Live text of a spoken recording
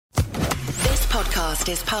podcast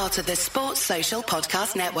is part of the Sports Social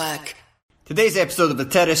Podcast Network. Today's episode of the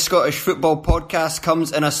Terrace Scottish Football Podcast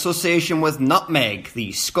comes in association with Nutmeg,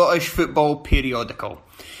 the Scottish football periodical.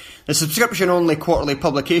 The subscription-only quarterly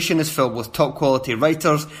publication is filled with top-quality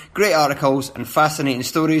writers, great articles and fascinating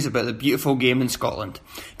stories about the beautiful game in Scotland.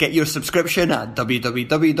 Get your subscription at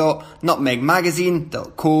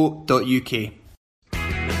www.nutmegmagazine.co.uk.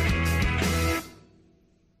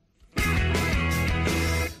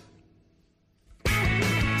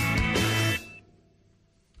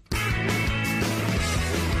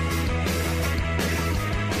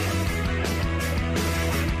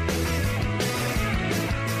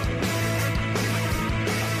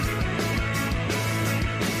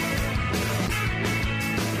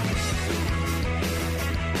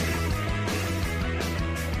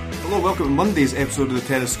 Hello, welcome to Monday's episode of the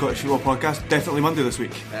Terrace Scottish Football Podcast. Definitely Monday this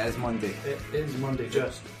week. It is Monday. It is Monday,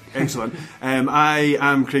 just. Excellent. I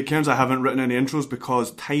am Craig Cairns. I haven't written any intros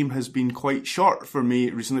because time has been quite short for me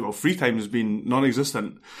recently. Well, free time has been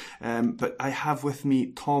non-existent. But I have with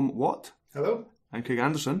me Tom Watt. Hello. And Craig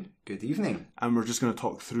Anderson. Good evening. And we're just going to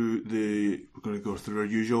talk through we're going to go through our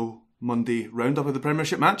usual Monday roundup of the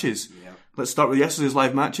Premiership matches. Yep. Let's start with yesterday's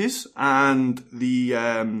live matches and the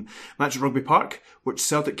match at Rugby Park, which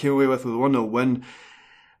Celtic came away with a 1-0 win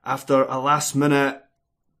after a last-minute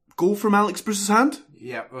goal from Alex Bruce's hand.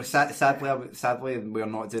 Yeah, well, sadly, we're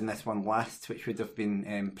not doing this one last, which would have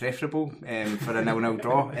been preferable for a 0-0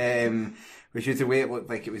 draw. Which was the way it looked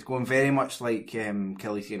like it was going, very much like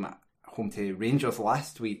Kelly's game at home to Rangers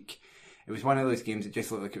last week. It was one of those games that just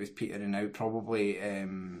looked like it was petering out. Probably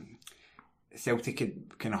Celtic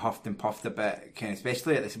had kind of huffed and puffed a bit, kind of,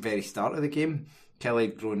 especially at the very start of the game. Kelly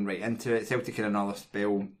had grown right into it. Celtic had another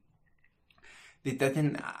spell. I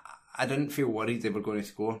didn't feel worried they were going to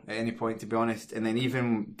score at any point, to be honest. And then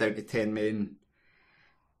even down to 10 men,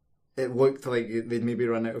 it looked like they'd maybe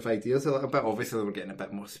run out of ideas a little bit. Obviously, they were getting a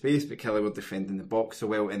bit more space, but Kelly were defending the box so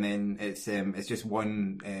well. And then it's just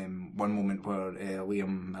one moment where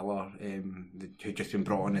Liam Miller, who'd just been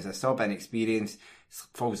brought on as a sub, inexperienced,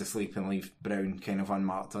 falls asleep and leaves Brown kind of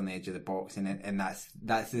unmarked on the edge of the box. And that's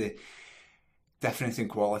the difference in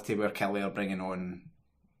quality, where Kelly are bringing on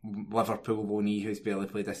Liverpool loanee who's barely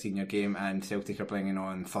played a senior game, and Celtic are bringing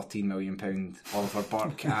on £13 million Oliver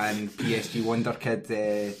Burke and PSG wonder kid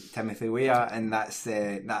Timothy Weah, and that's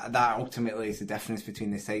that ultimately is the difference between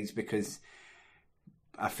the sides, because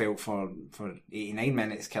I felt for 89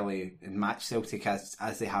 minutes Kelly matched Celtic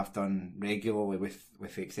as they have done regularly, with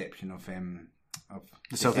the exception of the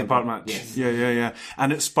Celtic Park match. Yes. Yeah.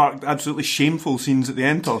 And it sparked absolutely shameful scenes at the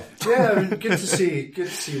end of. Yeah, I mean, good to see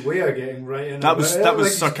Weah getting right in. That was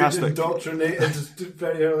like sarcastic. Indoctrinated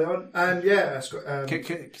very early on, and yeah.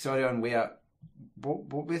 Sorry on Weah.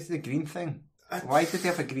 What was the green thing? Why did he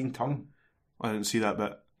have a green tongue? I didn't see that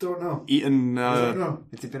bit. Don't know. Eating. Don't know.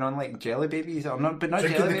 Had he been on like Jelly Babies or not? But not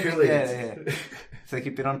Drinking Jelly the Babies. Kool-Aid. Yeah. It's like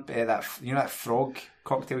he'd been on that frog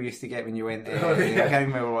cocktail you used to get when you went. Oh, yeah. I can't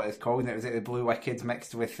remember what it's called. And it was like the Blue Wicked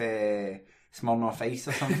mixed with Smirnoff Ice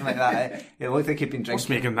or something like that. It looked like he'd been drinking. What's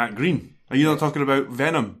making that green? Are you not talking about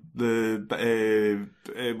Venom? The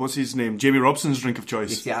what's his name? Jamie Robson's drink of choice.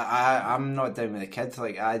 You see, I'm not down with the kids.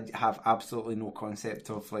 Like, I have absolutely no concept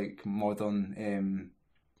of like modern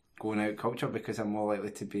going out culture, because I'm more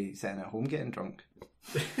likely to be sitting at home getting drunk.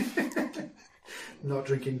 Not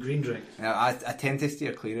drinking green drink. I tend to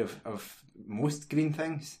steer clear of most green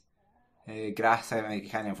things. Grass, I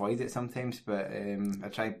can't avoid it sometimes, but I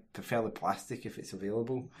try prefer the plastic if it's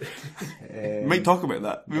available. We might talk about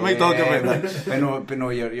that. But no,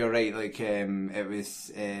 you're right. Like it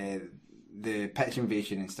was the pitch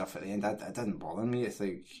invasion and stuff at the end. That didn't bother me.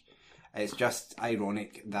 It's just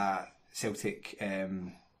ironic that Celtic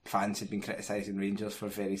fans had been criticising Rangers for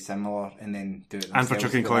very similar, and then do it themselves. And for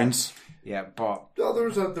chucking coins. Yeah, but there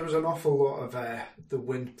was an awful lot of the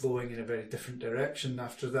wind blowing in a very different direction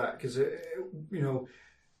after that, because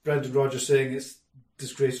Brendan Rodgers saying it's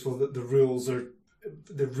disgraceful that the rules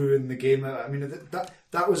they ruin the game. I mean,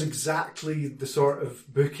 that was exactly the sort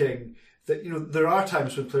of booking that, there are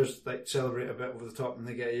times when players like celebrate a bit over the top and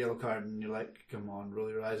they get a yellow card, and you're like, come on,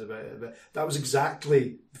 roll your eyes about it. But that was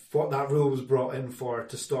exactly what that rule was brought in for,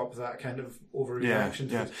 to stop that kind of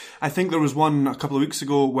overreaction. Yeah. I think there was one a couple of weeks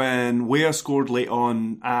ago when Weah scored late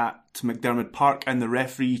on at McDermott Park, and the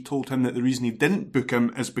referee told him that the reason he didn't book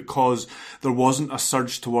him is because there wasn't a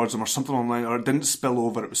surge towards him or something online, or it didn't spill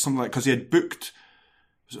over. It was something like, because he had booked,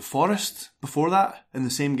 was it Forest before that in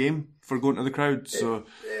the same game for going to the crowd? So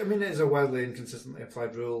it is a wildly inconsistently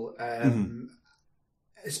applied rule.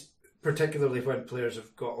 It's particularly when players have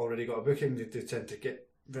already got a booking. They do tend to get,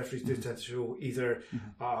 referees do tend to show either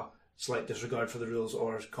slight disregard for the rules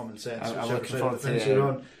or common sense. I'm whichever looking side of forward the fence you're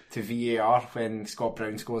on. to VAR when Scott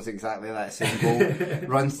Brown scores exactly that same goal,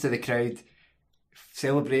 runs to the crowd,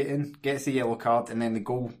 celebrating, gets the yellow card, and then the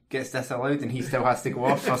goal gets disallowed, and he still has to go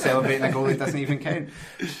off for celebrating a goal that doesn't even count.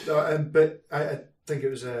 But I think it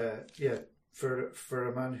was for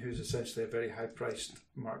a man who's essentially a very high-priced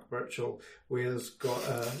Mark Birchall, Wales got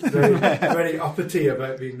very, very uppity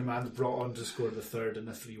about being the man brought on to score the third in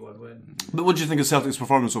a 3-1 win. But what do you think of Celtic's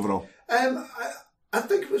performance overall? I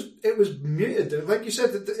think it was muted. Like you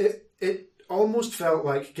said, it almost felt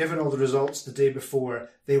like, given all the results the day before,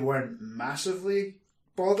 they weren't massively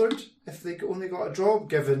bothered if they only got a draw,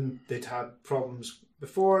 given they'd had problems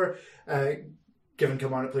before, given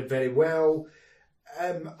Kilmarnock played very well.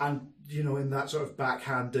 And, in that sort of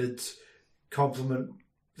backhanded compliment,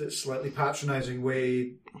 that slightly patronising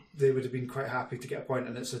way, they would have been quite happy to get a point,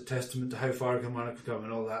 and it's a testament to how far Kilmarnock have come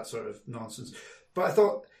and all that sort of nonsense. But I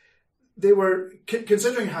thought they were,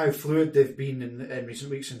 considering how fluid they've been in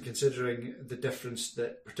recent weeks, and considering the difference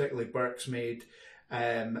that particularly Burke's made,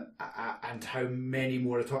 and how many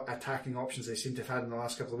more attacking options they seem to have had in the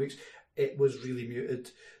last couple of weeks, it was really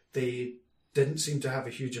muted. They didn't seem to have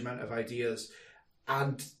a huge amount of ideas.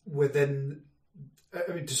 And to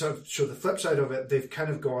sort of show the flip side of it, they've kind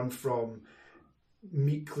of gone from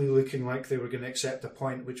meekly looking like they were going to accept a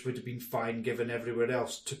point, which would have been fine given everywhere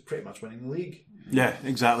else, to pretty much winning the league. Yeah,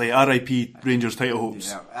 exactly. RIP Rangers title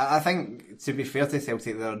hopes. Yeah, I think, to be fair to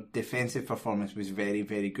Celtic, their defensive performance was very,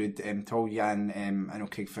 very good. Toljan, I know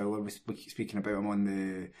Craig Fowler was speaking about him on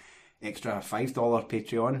the extra $5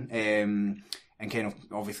 Patreon. And kind of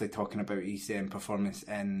obviously talking about his performance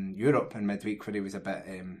in Europe in midweek, where he was a bit,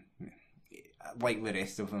 like the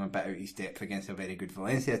rest of them, a bit out of his depth against a very good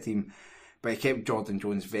Valencia team. But he kept Jordan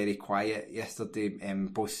Jones very quiet yesterday.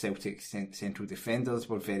 Both Celtic central defenders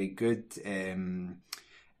were very good. And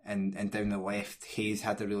down the left, Hayes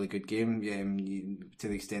had a really good game, to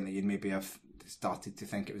the extent that you'd maybe have started to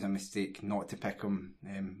think it was a mistake not to pick him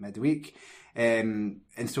midweek. And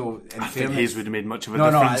so, I think Hayes would have made much of a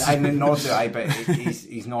difference. Nor do I, but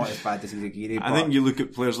he's not as bad as Izagiri. I think you look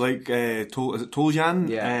at players like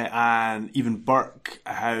Toljan, and even Burke,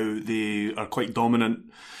 how they are quite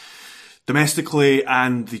dominant domestically,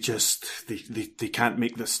 and they can't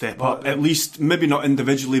make the step up. At least, maybe not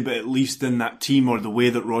individually, but at least in that team, or the way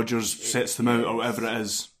that Rodgers sets them out, or whatever it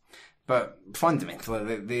is. But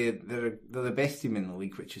fundamentally, they're the best team in the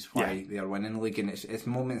league, which is why they are winning the league. And it's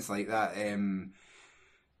moments like that.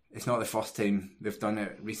 It's not the first time they've done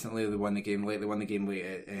it recently. They won the game late. They won the game late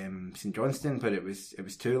at St Johnstone, but it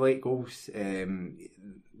was 2 late goals.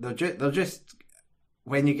 They're just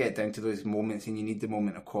when you get down to those moments, and you need the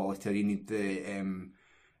moment of quality, or you need the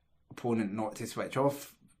opponent not to switch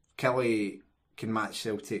off. Kelly can match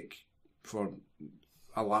Celtic for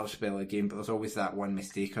a large spell of the game, but there's always that one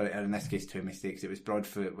mistake, or in this case 2 mistakes. It was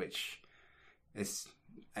Broadfoot, which is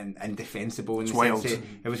indefensible. It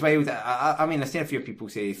was wild. I mean, I've seen a few people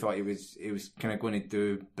say he thought he was kind of going to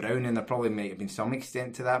do Brown, and there probably might have been some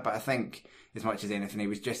extent to that, but I think as much as anything, he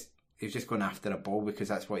was just going after a ball because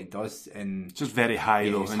that's what he does. And it's just very high,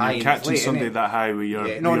 though, and high, you're catching somebody that high with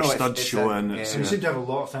your studs showing. You seem to have a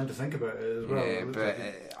lot of time to think about it as well. Yeah, but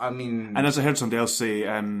I mean, and as I heard somebody else say,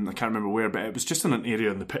 I can't remember where, but it was just in an area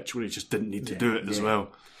on the pitch where he just didn't need to do it as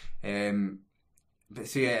well. But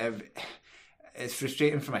so it's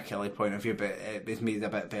frustrating from a Kelly point of view, but it was made a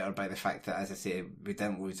bit better by the fact that, as I say, we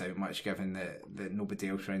didn't lose out much, given that nobody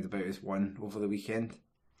else round about us won over the weekend.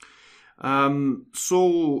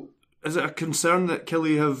 So, is it a concern that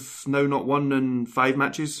Killie have now not won in 5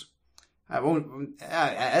 matches?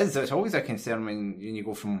 It is. It's always a concern when you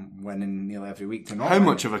go from winning nearly every week to not. How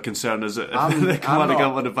much of a concern is it if they come on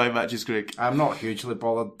and win in 5 matches, Craig? I'm not hugely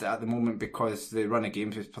bothered at the moment because the run of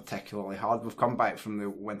games was particularly hard. We've come back from the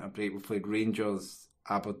winter break. We've played Rangers,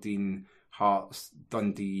 Aberdeen, Hearts,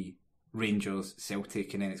 Dundee, Rangers,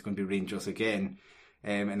 Celtic, and then it's going to be Rangers again.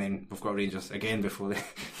 And then we've got Rangers again before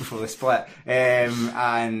the split.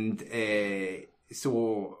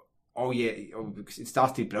 So... it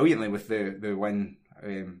started brilliantly with the win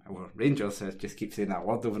over Rangers. I just keep saying that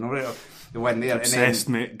word over and over. The win there, obsessed,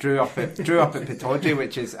 and then mate. drew up at Pittodrie,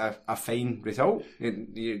 which is a fine result.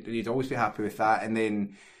 You'd always be happy with that. And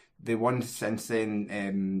then the one since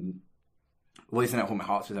then, losing at home at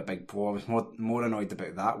Hearts was a big blow. I was more annoyed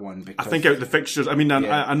about that one because I think out the fixtures. I mean,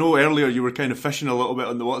 I know earlier you were kind of fishing a little bit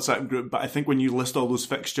on the WhatsApp group, but I think when you list all those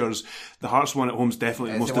fixtures, the Hearts one at home is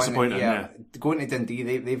definitely the most disappointing. Going to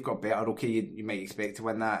Dundee, they've got better. Okay, you might expect to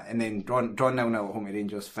win that, and then drawn 0-0 at home to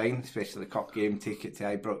Rangers, fine. Especially the cup game, take it to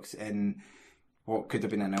Ibrox in what could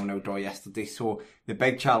have been a 0-0 draw yesterday. So the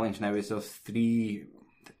big challenge now is there's 3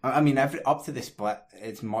 I mean, up to the split,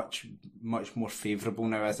 it's much more favourable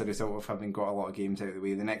now as a result of having got a lot of games out of the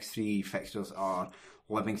way. The next 3 fixtures are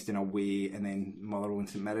Livingston away and then Motherwell and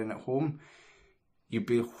St Mirren at home. You'd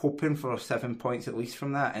be hoping for 7 points at least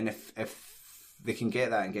from that, and if they can get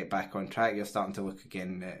that and get back on track, you're starting to look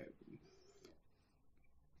again at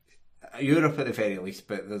Europe at the very least,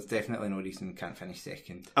 but there's definitely no reason we can't finish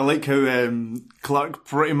second. I like how Clark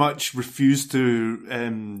pretty much refused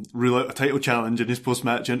to rule out a title challenge in his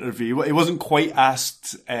post-match interview. He wasn't quite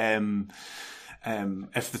asked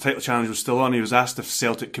if the title challenge was still on. He was asked if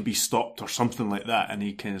Celtic could be stopped or something like that, and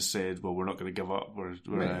he kind of said, well, we're not going to give up.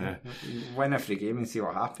 Win every game and see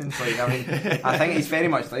what happens. Like, I mean, I think he's very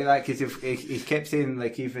much like that, because he's kept saying,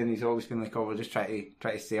 like, even he's always been like, oh, we'll just try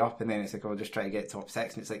to stay up, and then it's like, oh, we'll just try to get top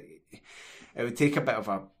 6, and it's like, it would take a bit of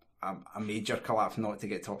a major collapse not to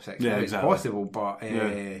get top 6. Yeah, It's exactly. possible, but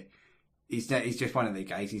he's just one of the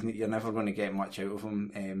guys. You're never going to get much out of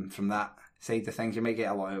him from that side of things. You might get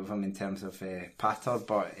a lot out of him in terms of patter,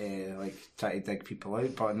 but like try to dig people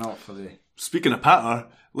out, but not for the... Speaking of patter,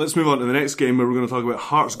 let's move on to the next game where we're going to talk about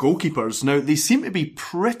Hearts goalkeepers. Now, they seem to be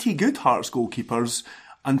pretty good Hearts goalkeepers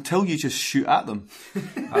until you just shoot at them.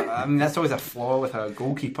 I mean, that's always a flaw with a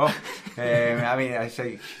goalkeeper. I mean, I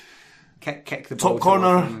say kick the ball top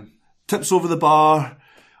corner, tips over the bar,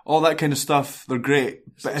 all that kind of stuff. They're great.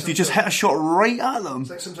 But if you just hit a shot right at them...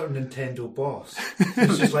 It's like some sort of Nintendo boss.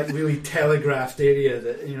 It's just like really telegraphed area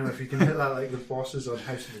that, you know, if you can hit that like the bosses on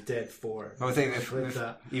House of the Dead 4. I think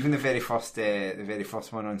even the very first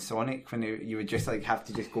one on Sonic, when you would just like have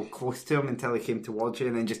to just go close to him until he came towards you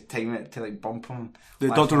and then just time it to like bump him. The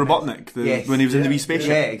Dr. Robotnik, yes. When he was in the wee spaceship.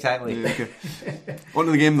 Yeah, exactly. Yeah, okay. On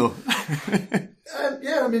to the game though.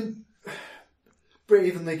 I mean, pretty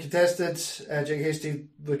evenly contested. Jake Hastie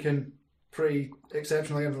looking pretty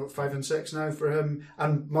exceptionally, 5 and 6 now for him,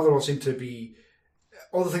 and Motherwell seem to be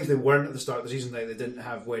all the things they weren't at the start of the season. Like they didn't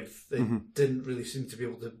have width, they didn't really seem to be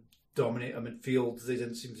able to dominate a midfield, they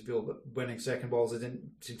didn't seem to be able to winning second balls, they didn't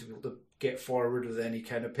seem to be able to get forward with any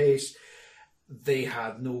kind of pace. They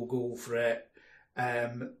had no goal threat.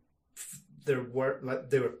 They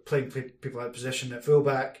were playing people out of position at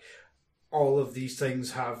fullback. All of these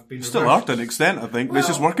things have been still are to an extent, I think. It's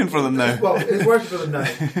just working for them now. Well, it's working for them now.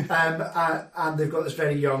 And they've got this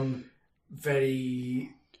very young,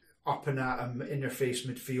 very up and at 'em, in your face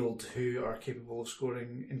midfield who are capable of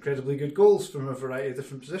scoring incredibly good goals from a variety of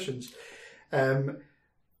different positions. It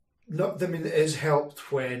is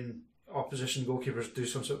helped when opposition goalkeepers do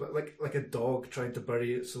some sort of like a dog trying to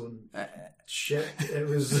bury its own shit. It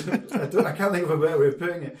was I can't think of a better way of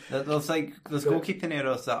putting it. There's goalkeeping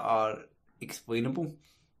errors that are explainable.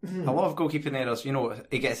 A lot of goalkeeping errors, you know,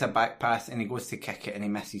 he gets a back pass and he goes to kick it and he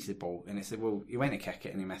misses the ball, and it's like, well, he went to kick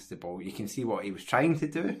it and he missed the ball. You can see what he was trying to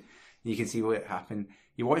do, you can see what happened.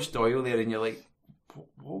 You watch Doyle there and you're like,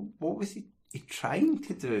 what was he trying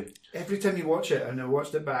to do? Every time you watch it, and I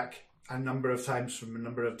watched it back a number of times from a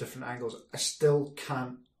number of different angles, I still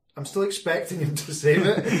can't. I'm still expecting him to save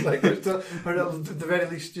it, or at the very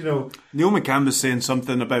least, you know. Neil McCann was saying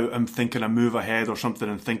something about him thinking a move ahead or something,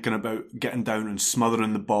 and thinking about getting down and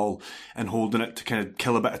smothering the ball and holding it to kind of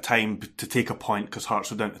kill a bit of time to take a point, because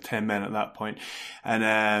Hearts were down to 10 men at that point.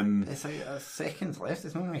 And it's like seconds left.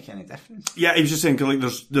 It's not going to make any difference. Yeah, he was just saying like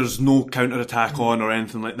there's no counter attack on or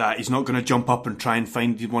anything like that. He's not going to jump up and try and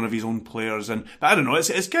find one of his own players. But I don't know.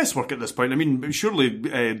 It's guesswork at this point. I mean, surely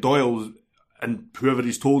Doyle and whoever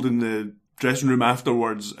he's told in the dressing room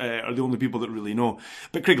afterwards are the only people that really know.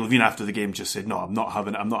 But Craig Levein after the game just said, "No, I'm not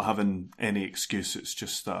having any excuse. It's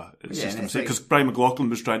just because Brian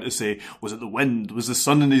McLaughlin was trying to say, was it the wind? Was the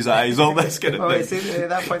sun in his eyes? All this kind of thing." At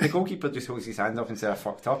that point, the goalkeeper just holds his hands up and says, "I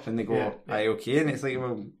fucked up," and they go, "Aye, okay." And it's like,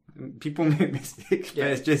 well, people make mistakes, but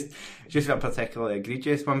it's just a particularly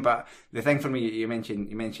egregious one. But the thing for me, you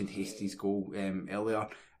mentioned Hastie's goal earlier.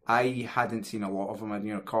 I hadn't seen a lot of him.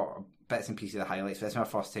 I caught bits and pieces of the highlights. This is my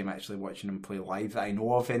first time actually watching him play live that I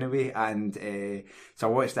know of anyway, and so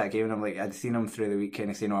I watched that game and I'm like, I'd seen him through the week, kind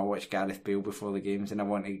of saying, I watched Gareth Bale before the games and I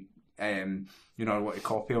want to I want to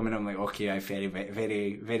copy him, and I'm like, okay, I'm very,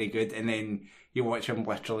 very, very good. And then you watch him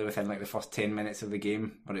literally within like the first 10 minutes of the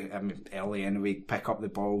game, or early anyway, pick up the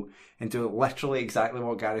ball and do literally exactly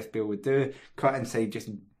what Gareth Bale would do, cut inside, just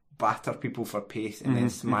batter people for pace, and then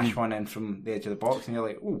smash one in from the edge of the box, and you're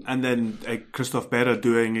like, ooh. And then Christophe Berra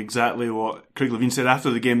doing exactly what Craig Levein said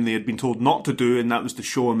after the game they had been told not to do, and that was to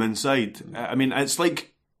show him inside. I mean, it's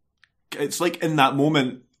like in that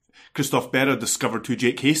moment Christophe Berra discovered who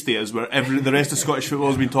Jake Hastie is, where the rest of Scottish football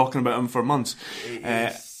has been talking about him for months.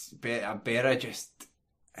 Berra just,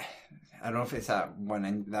 I don't know if it's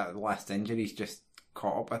that last injury, he's just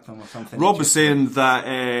caught up with them or something. Rob was saying that,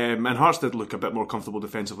 and Hearts did look a bit more comfortable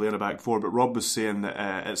defensively in a back four, but Rob was saying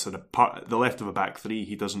that it's at the left of a back three.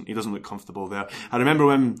 He doesn't look comfortable there. I remember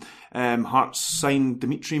when Hearts signed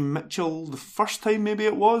Dimitri Mitchell the first time, maybe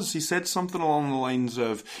it was, he said something along the lines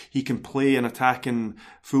of he can play an attacking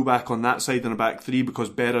fullback on that side in a back three because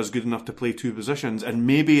Berra's good enough to play two positions, and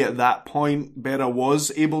maybe at that point Berra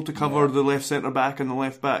was able to cover the left centre back and the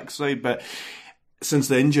left back side, but since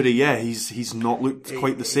the injury, he's not looked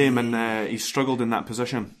quite the same, and he's struggled in that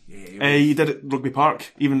position. He did it at Rugby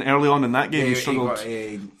Park, even early on in that game. He struggled.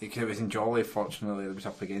 It was in Jolly, fortunately, that was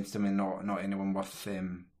up against him, and not anyone worth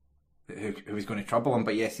who was going to trouble him.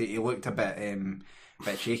 But yes, he looked a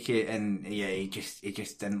bit shaky, and he just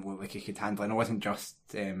didn't look like he could handle it. And it wasn't just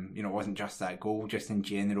it wasn't just that goal. Just in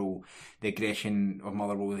general, the aggression of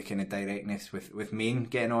Motherwell, the kind of directness with Main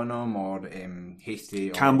getting on him, or Hasty,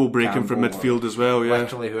 Campbell breaking from midfield as well. Yeah,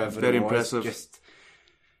 literally whoever. Very impressive.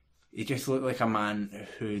 He just looked like a man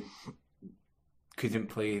who couldn't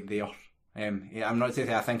play there. I'm not saying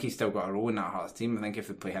I think he's still got a role in that Hearts team. I think if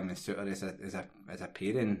they play him and Suter as a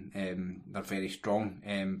pairing, they're very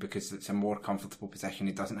strong because it's a more comfortable position.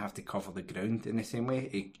 He doesn't have to cover the ground in the same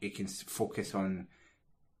way. He can focus on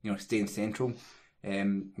staying central.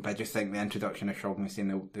 But I just think the introduction of Shogman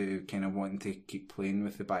saying they kind of wanting to keep playing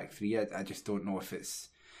with the back three, I just don't know if it's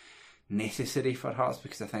necessary for Hearts,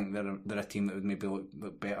 because I think they're a team that would maybe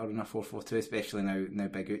look better in a 4-4-2, especially now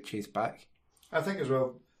Big Uche's back. I think as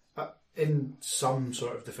well, in some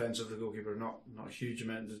sort of defence of the goalkeeper, not a huge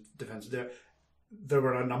amount of defence there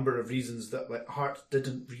were a number of reasons that Hearts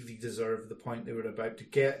didn't really deserve the point they were about to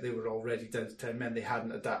get. They were already down to 10 men. They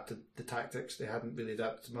hadn't adapted the tactics. They hadn't really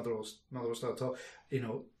adapted to Motherwell style at all.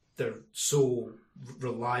 They're so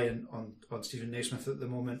reliant on Stephen Naismith at the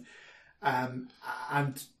moment, and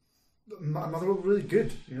Motherwell were really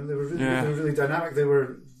good. They were really dynamic.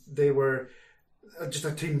 They were just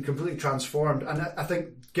a team completely transformed, and I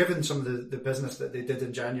think given some of the business that they did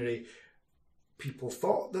in January, people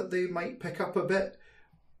thought that they might pick up a bit,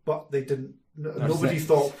 but they didn't. Nobody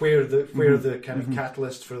thought where the kind of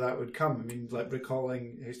catalyst for that would come. I mean, like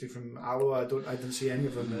recalling Hasty from Alloa, I didn't see any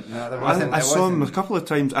of them. I saw him a couple of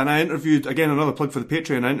times, and I interviewed, again, another plug for the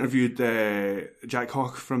Patreon, I interviewed Jack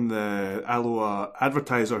Hawk from the Alloa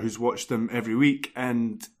Advertiser, who's watched them every week,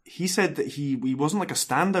 and he said that he wasn't like a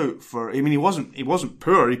standout for. I mean, he wasn't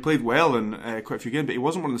poor. He played well in quite a few games, but he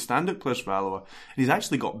wasn't one of the standout players for Alloa. And he's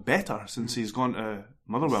actually got better since he's gone to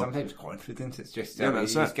Motherwell. Sometimes confidence. It's just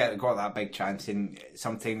he's got that big chance, and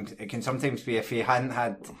sometimes it can be if he hadn't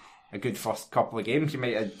had a good first couple of games, he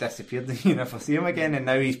might have disappeared and you never see him again. And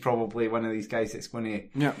now he's probably one of these guys that's going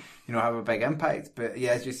to have a big impact. But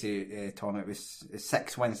yeah, as you say, Tom, it was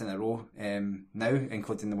 6 wins in a row now,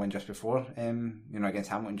 including the one just before, against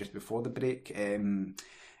Hamilton just before the break. In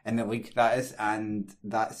the league, that is, and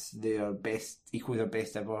that's equals their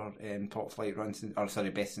best ever top flight runs,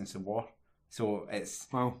 best since the war. So it's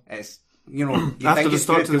you after the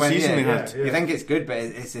start of the season they had. You think it's good, but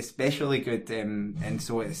it's especially good, and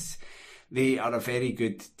so they are a very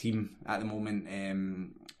good team at the moment.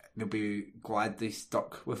 They'll be glad they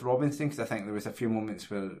stuck with Robinson, because I think there was a few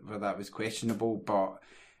moments where that was questionable, but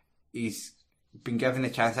he's been given a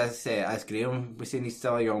chance. As Graham was saying, he's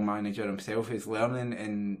still a young manager himself. He's learning,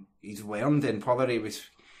 and he's learned, and probably it was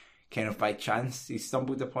kind of by chance he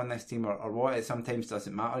stumbled upon this team or what. It sometimes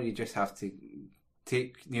doesn't matter. You just have to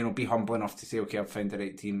be humble enough to say, okay, I've found the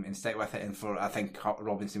right team, and stick with it. And I think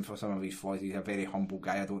Robinson, for some of his flaws, he's a very humble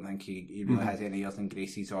guy. I don't think he really has any airs and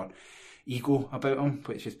graces or ego about him,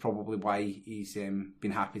 which is probably why he's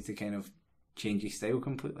been happy to kind of change his style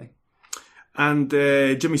completely. And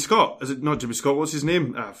Jimmy Scott, is it not Jimmy Scott? What's his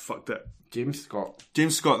name? Fucked it. James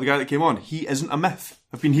Scott, the guy that came on. He isn't a myth.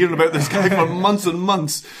 I've been hearing about this guy for months and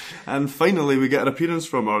months, and finally we get an appearance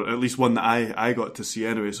from, or at least one that I got to see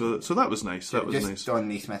anyway. So that was nice. That was nice. Don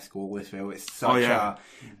Naismith's goal as well. It's such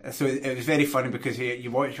so it was very funny because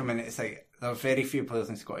you watch him and it's like there are very few players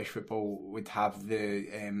in Scottish football would have the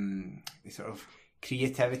sort of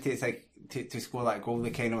creativity. It's like to score that goal,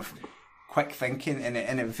 the kind of quick thinking, and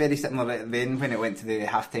it was very similar then when it went to the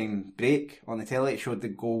half-time break on the telly. It showed the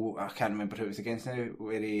goal, I can't remember who it was against now,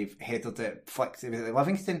 where he headed it, flicked, was it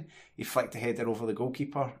Livingston? He flicked the header over the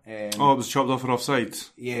goalkeeper. It was chopped off for offside.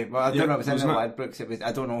 Yeah, well, I don't know, it was in the Ladbrokes,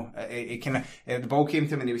 I don't know, it kind of, the ball came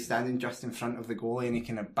to him and he was standing just in front of the goalie and he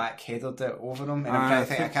kind of back-headed it over him, and I'm trying to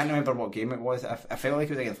think, I can't remember what game it was. I felt like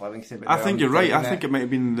it was against Livingston. But I think you're right, I think it might have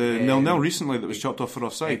been the 0-0 recently that was chopped off for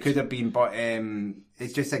offside. It could have been, but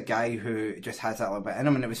it's just a guy who just has that little bit in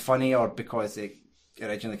him, and it was funnier because it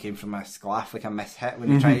originally came from a sclaff, like a mishit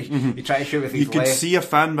when you try to shoot with his You could left. see a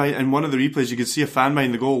fan in one of the replays. You could see a fan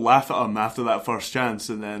behind the goal laugh at him after that first chance,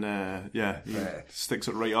 and then he sticks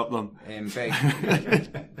it right up them.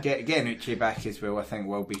 But getting Uche back as well, I think,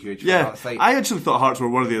 will be huge. Yeah, for Hearts. Like, I actually thought Hearts were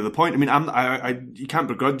worthy of the point. I mean, you can't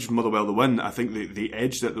begrudge Motherwell the win. I think they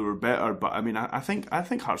edged it; they were better. But I mean, I think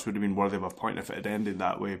Hearts would have been worthy of a point if it had ended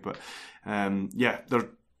that way. But there's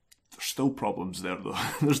still problems there, though.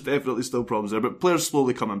 There's definitely still problems there. But players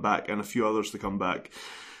slowly coming back, and a few others to come back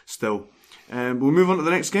still. We'll move on to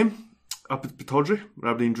the next game. Up at Pittodrie,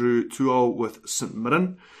 Aberdeen drew 2-2 with St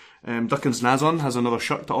Mirren. Duckins Nazon has another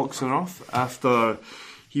shirt to auction off after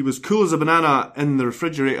he was cool as a banana in the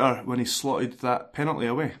refrigerator when he slotted that penalty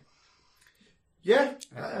away. Yeah.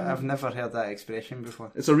 I've never heard that expression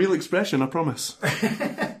before. It's a real expression, I promise.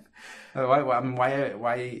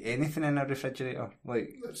 Why anything in a refrigerator?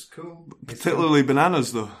 Like, That's cool. Particularly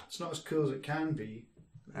bananas, though. It's not as cool as it can be.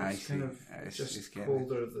 It's kind of just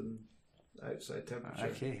colder than outside temperature.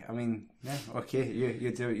 Okay, I mean, yeah, okay,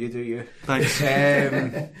 you do you. Thanks.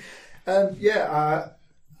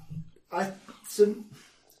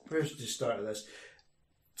 Where should you start with this?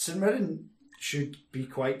 St Mirren should be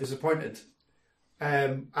quite disappointed.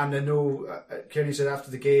 And I know Kearney said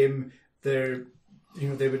after the game they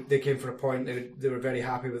came for a point. They were very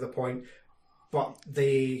happy with a point, but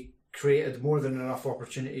they created more than enough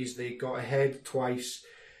opportunities. They got ahead twice.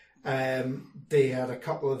 They had a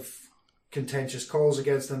couple of contentious calls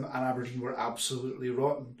against them, and Aberdeen were absolutely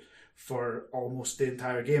rotten for almost the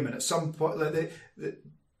entire game. And at some point, like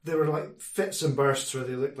they were like fits and bursts where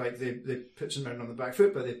they looked like they put St Mirren on the back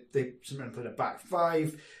foot, but St Mirren played a back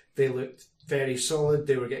five. They looked very solid.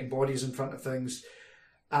 They were getting bodies in front of things,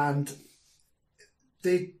 and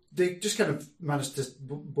they just kind of managed to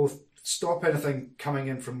both stop anything coming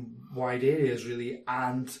in from wide areas, really,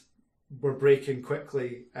 and were breaking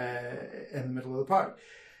quickly in the middle of the park.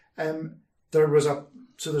 There's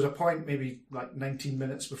a point maybe like 19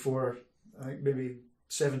 minutes before, I think maybe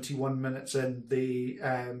 71 minutes in, the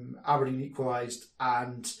Aberdeen equalised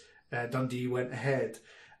and Dundee went ahead.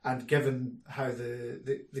 And given how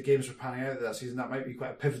the games were panning out that season, that might be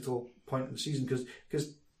quite a pivotal point in the season because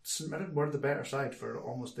St Mirren were the better side for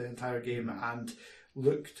almost the entire game and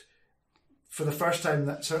looked, for the first time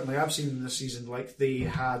that certainly I've seen in this season, like they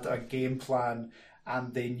had a game plan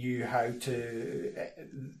and they knew how to.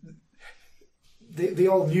 They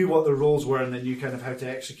all knew what their roles were and they knew kind of how to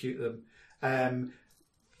execute them.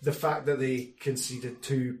 The fact that they conceded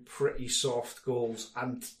two pretty soft goals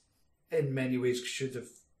and in many ways should have,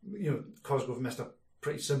 Cosgrove missed a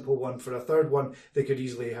pretty simple one for a third one. They could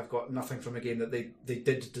easily have got nothing from a game that they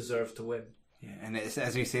did deserve to win. Yeah, and it's,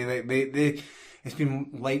 as we say, like they it's been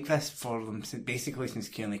like this for them basically since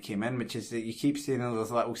Kearney came in, which is that you keep saying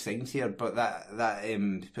there's little signs here, but that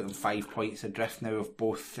put them 5 points adrift now of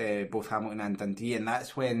both Hamilton and Dundee, and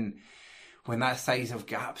that's when that size of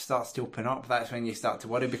gap starts to open up. That's when you start to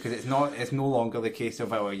worry, because it's no longer the case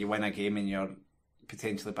of you win a game and you're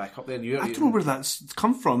potentially back up there. I don't know where that's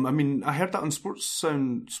come from. I mean, I heard that on Sports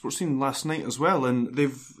Scene last night as well, and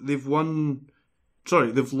they've won.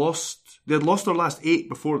 Sorry, they've lost. They had lost their last 8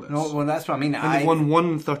 before this. No, well, that's what I mean. And they've won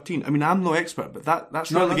 1-13. I mean, I'm no expert, but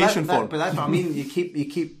that's relegation form. But that's what I mean. You keep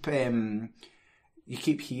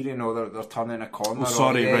hearing, they're turning a corner. Oh,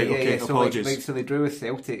 sorry, right, okay, so apologies. So they drew with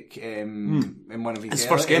Celtic in one of his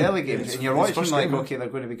first game. early games, and you're watching game, they're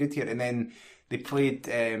going to be good here, and then they played.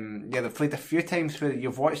 They've played a few times where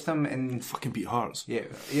you've watched them and fucking beat Hearts. Yeah,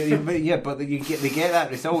 but they get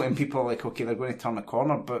that result, and people are like, okay, they're going to turn a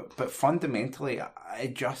corner, but fundamentally, they're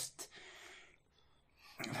just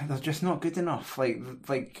not good enough.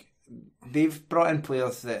 Like they've brought in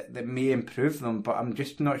players that may improve them, but I'm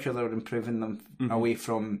just not sure they're improving them away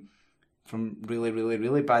from really, really,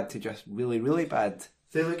 really bad to just really, really bad.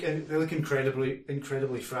 They look incredibly,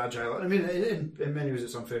 incredibly fragile. I mean, in many ways,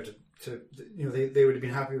 it's unfair to they would have been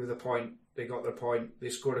happy with a point. They got their point. They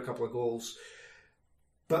scored a couple of goals,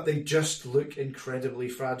 but they just look incredibly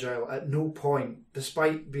fragile. At no point,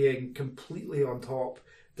 despite being completely on top,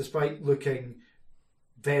 despite looking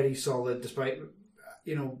very solid, despite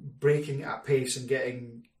breaking at pace and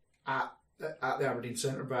getting at the Aberdeen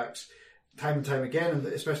centre backs time and time again, and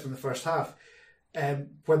especially in the first half,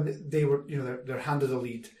 when they were they're handed a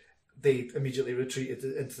lead, they immediately retreated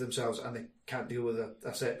into themselves and they can't deal with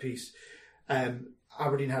a set piece.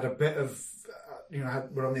 Aberdeen had a bit of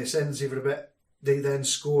were on the ascendancy for a bit. They then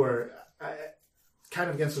score kind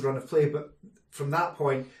of against the run of play, but from that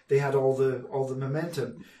point they had all the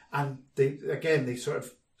momentum, and they sort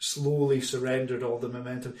of slowly surrendered all the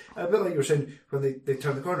momentum. A bit like you were saying, when they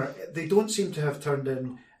turn the corner, they don't seem to have turned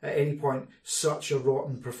in at any point such a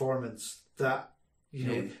rotten performance that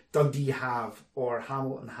Dundee have or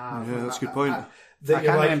Hamilton have. Yeah, that's a good point. That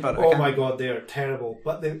you're like, oh my God, they are terrible,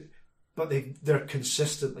 but they're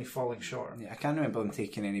consistently falling short. Yeah, I can't remember them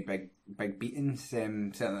taking any big beatings.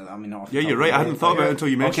 Certainly, I mean, not off yeah, you're right. I hadn't thought about it until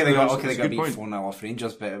you mentioned it. They got beat 4-0 off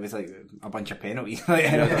Rangers, but it was like a bunch of penalties. But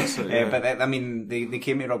I mean, they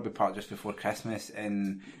came to Rugby Park just before Christmas,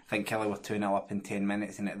 and I think Killie were 2-0 up in 10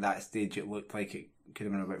 minutes, and at that stage it looked like it could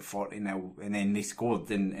have been about 40-0, and then they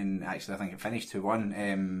scored, and actually I think it finished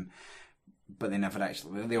 2-1. But they never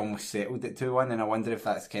actually, they almost settled it 2-1, and I wonder if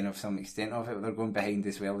that's kind of some extent of it. They're going behind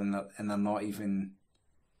as well, and they're not even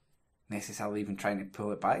necessarily even trying to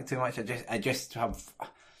pull it back too much. I just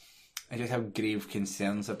have grave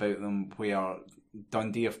concerns about them, where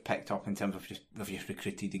Dundee have picked up in terms of they've just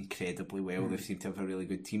recruited incredibly well. They seem to have a really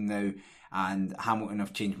good team now, and Hamilton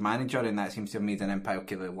have changed manager, and that seems to have made an impact.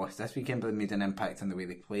 Okay, they lost this weekend, but they made an impact on the way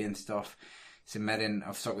they play and stuff. St Mirren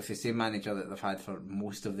have stuck with the same manager that they've had for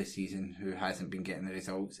most of the season, who hasn't been getting the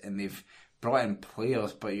results, and they've brought in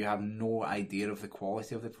players, but you have no idea of the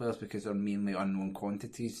quality of the players because they're mainly unknown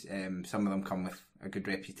quantities. Some of them come with a good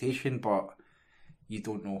reputation, but you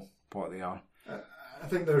don't know what they are. I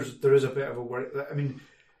think there is a bit of a worry. I mean,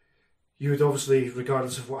 you would obviously,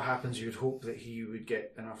 regardless of what happens, you would hope that he would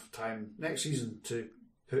get enough time next season to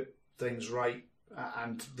put things right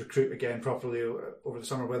and recruit again properly over the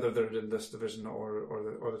summer, whether they're in this division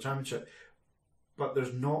or the championship. But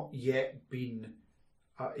there's not yet been.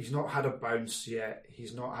 He's not had a bounce yet.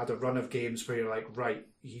 He's not had a run of games where you're like, right,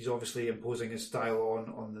 he's obviously imposing his style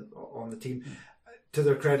on the team. To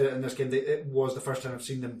their credit, in this game, it was the first time I've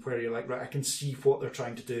seen them where you're like, right, I can see what they're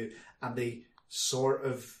trying to do, and they sort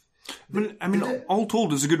of. I mean, all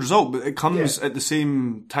told, it's a good result, but it comes at the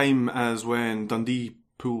same time as when Dundee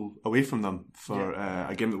pull away from them for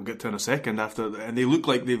a game that we'll get to in a second and they look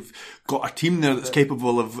like they've got a team there that's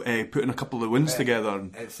capable of putting a couple of wins together.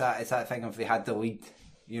 It's that thing of they had the lead,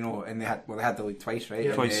 and they had the lead twice, right?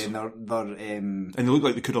 Yeah. Twice. And and they look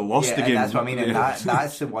like they could have lost the game. That's what I mean, and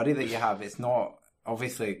that's the worry that you have. It's not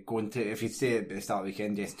obviously going to, if you say at the start of the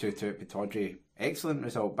weekend, yes, 2-2 at Pittodrie, excellent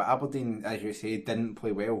result, but Aberdeen, as you say, didn't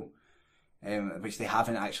play well, which they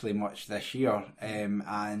haven't actually much this year,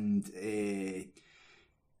 and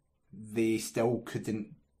they still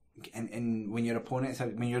couldn't. And when your opponents,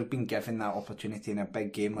 when you're being given that opportunity in a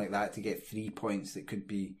big game like that to get 3 points that could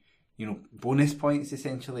be, bonus points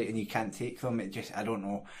essentially, and you can't take them, it just, I don't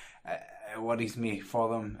know, it worries me for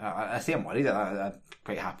them. I say I'm worried. I'd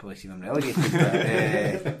quite happily see them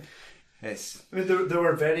relegated. But, it's. I mean, there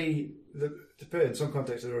were to put it in some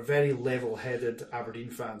context, there were very level-headed Aberdeen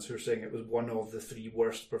fans who were saying it was one of the 3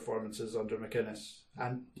 worst performances under McInnes,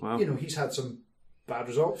 and he's had some bad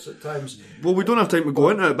results at times. Well, we don't have time to go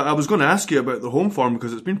into it, but I was going to ask you about the home form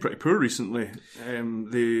because it's been pretty poor recently.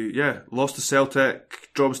 They lost to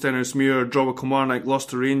Celtic, draw with Stenhousemuir, draw with Kilmarnock,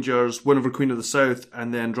 lost to Rangers, win over Queen of the South,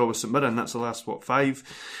 and then draw with St Mirren. That's the last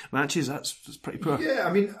 5 matches. That's pretty poor. Yeah,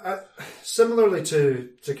 I mean, similarly to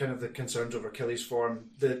kind of the concerns over Killie's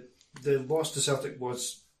form, the loss to Celtic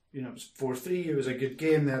was it was 4-3. It was a good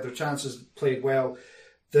game. They had their chances, played well.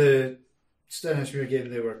 The Stenhousemuir game,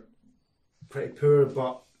 they were pretty poor,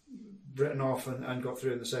 but written off and got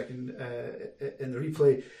through in the second in the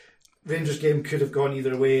replay. Rangers game could have gone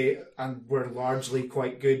either way and were largely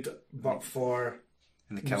quite good, but for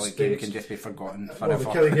and the Killie game can just be forgotten forever.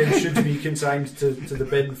 Well, the Killie game should be consigned to the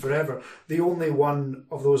bin forever. The only one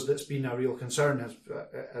of those that's been a real concern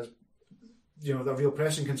has the real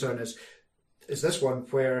pressing concern is this one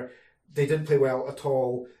where they didn't play well at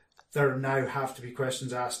all. There now have to be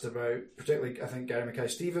questions asked about, particularly, I think, Gary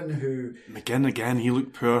Mackay-Stephen, who... McGinn again, he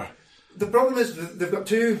looked poor. The problem is they've got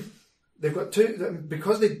two,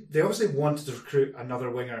 because they obviously wanted to recruit another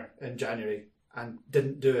winger in January and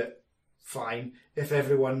didn't do it. Fine. If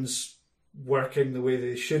everyone's working the way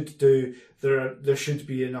they should do, there should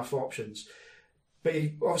be enough options. But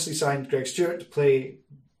he obviously signed Greg Stewart to play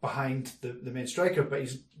behind the main striker,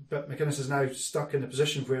 but McInnes is now stuck in a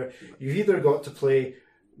position where you've either got to play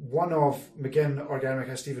one of McGinn or Gary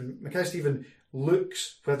Mackay-Stephen. Mackay-Stephen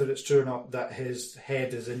looks, whether it's true or not, that his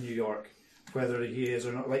head is in New York, whether he is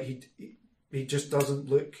or not. Like he just doesn't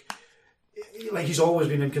look like he's always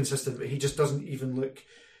been inconsistent, but he just doesn't even look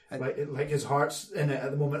like his heart's in it at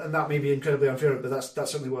the moment. And that may be incredibly unfair, but that's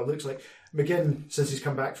certainly what it looks like. McGinn, since he's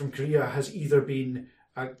come back from Korea, has either been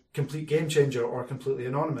a complete game changer or completely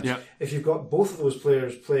anonymous. Yeah. If you've got both of those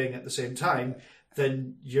players playing at the same time,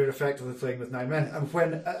 then you're effectively playing with 9 men. And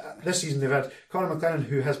when this season they've had Conor McLennan,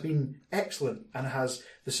 who has been excellent and has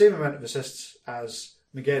the same amount of assists as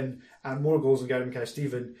McGinn and more goals than Gary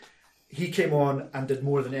Mackay-Steven. He came on and did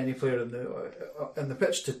more than any player in the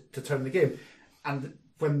pitch to turn the game. And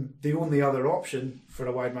when the only other option for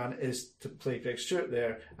a wide man is to play Greg Stewart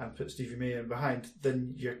there and put Stevie May in behind,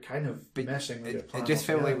 then you're kind of messing with your plan. It just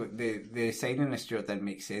felt like the signing of Stewart didn't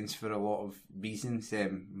make sense for a lot of reasons,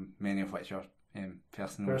 many of which are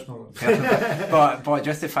personal. but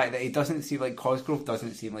just the fact that he doesn't seem like Cosgrove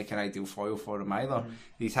doesn't seem like an ideal foil for him either.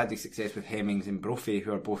 He's had the success with Hemmings and Brophy,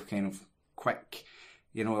 who are both kind of quick,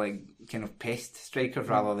 like kind of pest strikers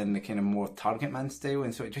rather than the kind of more target man style.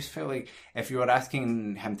 And so it just felt like if you were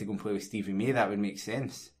asking him to go and play with Stevie May, that would make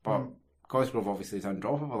sense. But Cosgrove obviously is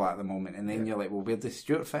undroppable at the moment, and then you're like, well, where does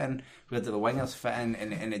Stewart fit in? Where do the wingers fit in?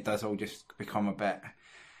 And it does all just become a bit.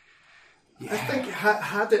 Yeah.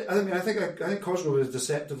 I think Cosgrove is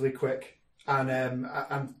deceptively quick, and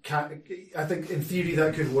I think in theory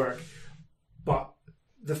that could work, but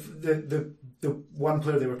the one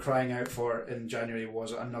player they were crying out for in January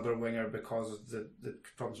was another winger because of the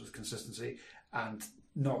problems with consistency, and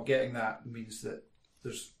not getting that means that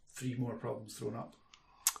there's 3 more problems thrown up.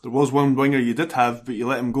 There was one winger you did have, but you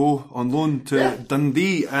let him go on loan to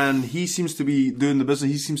Dundee, and he seems to be doing the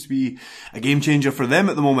business. He seems to be a game changer for them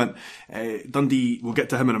at the moment. Dundee, we'll get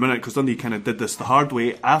to him in a minute, because Dundee kind of did this the hard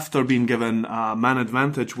way after being given a man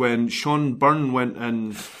advantage when Sean Byrne went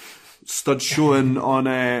and stood showing on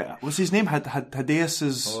what's his name?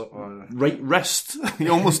 Hadeas's right wrist. He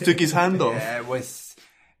almost took his hand off. Yeah,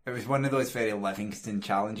 it was one of those very Livingston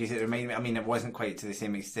challenges. It reminded me. I mean, it wasn't quite to the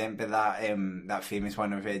same extent, but that famous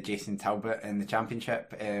one of Jason Talbot in the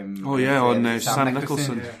Championship. On Sam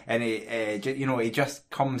Nicholson. Yeah. And he just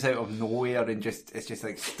comes out of nowhere and it's just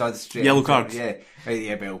like studs straight. Yellow card.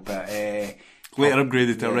 Yeah, Bill. But later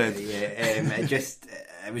upgraded to red. Yeah,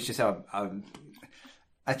 it was just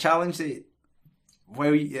a challenge that,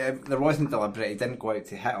 there wasn't deliberate. He didn't go out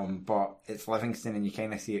to hit him, but it's Livingston, and you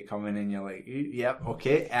kind of see it coming, and you're like, "Yep,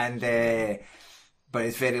 okay." And but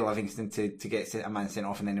it's very Livingston to get a man sent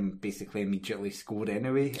off and then basically immediately score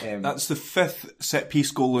anyway. That's the 5th set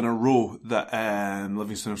piece goal in a row that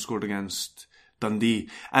Livingston have scored against Dundee,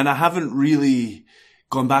 and I haven't really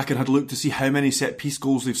gone back and had a look to see how many set piece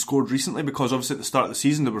goals they've scored recently, because obviously at the start of the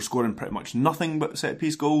season they were scoring pretty much nothing but set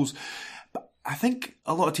piece goals. I think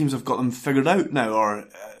a lot of teams have got them figured out now, or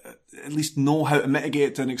at least know how to mitigate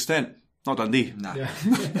it to an extent. Not Dundee. Nah. Yeah.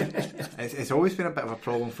 It's always been a bit of a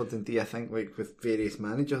problem for Dundee, I think, like with various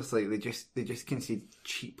managers. Like they just concede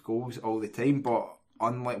cheap goals all the time, but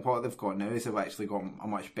unlike what they've got now, is they've actually got a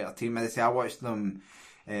much better team. As I say, I watched them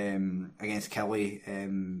against Kelly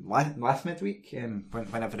last midweek,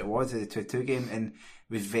 whenever it was, the 2-2 game, and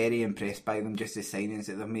was very impressed by them. Just the signings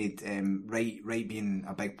that they've made, Wright being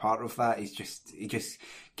a big part of that. He just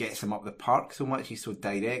gets them up the park so much. He's so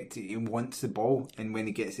direct. He wants the ball, and when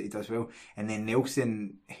he gets it, he does well. And then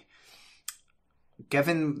Nelson,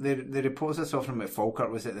 given the reports I saw from him at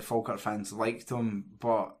Falkirk was that the Falkirk fans liked him,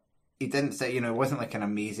 but he didn't say, it wasn't like an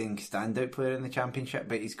amazing standout player in the Championship,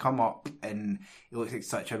 but he's come up and he looks like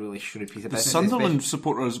such a really shrewd piece of business. The Sunderland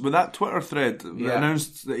supporters, with that Twitter thread that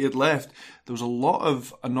announced that he had left, there was a lot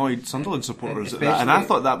of annoyed Sunderland supporters at that, and I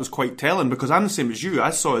thought that was quite telling, because I'm the same as you. I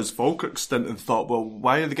saw his Falkirk stint and thought, well,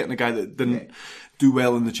 why are they getting a guy that didn't do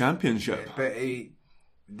well in the Championship? But the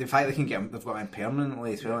fact they've got him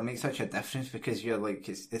permanently as well, it makes such a difference, because you're like,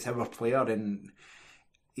 it's our player, and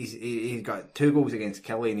He's got 2 goals against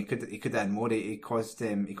Kelly, and he could have had more. He caused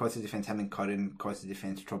the defence, him and Curran caused the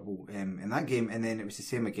defence trouble in that game, and then it was the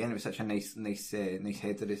same again. It was such a nice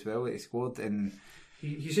header as well that he scored, and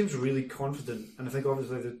he seems really confident. And I think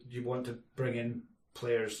obviously that you want to bring in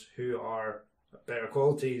players who are better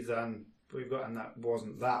quality than we've got, and that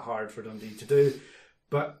wasn't that hard for Dundee to do.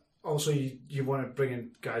 But also you want to bring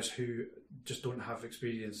in guys who just don't have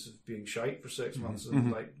experience of being shite for 6 months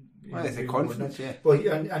and like. It's a confidence, yeah. Well,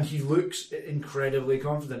 and he looks incredibly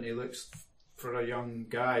confident. He looks, for a young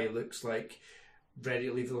guy, looks like ready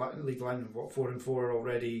to leave the league line. 4-4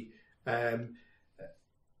 already, and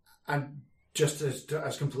just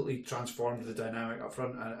has completely transformed the dynamic up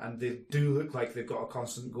front. And they do look like they've got a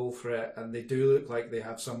constant goal threat, and they do look like they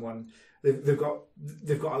have someone. They've got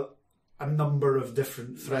a number of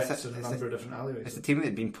different threats and a number of different alleyways. It's a team that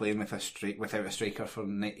had been playing without a striker for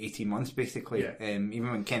 18 months, basically. Yeah.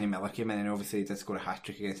 Even when Kenny Miller came in, and obviously he did score a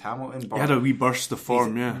hat-trick against Hamilton. But he had a wee burst of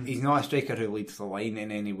form, He's not a striker who leads the line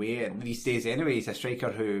in any way. And these days, anyway, he's a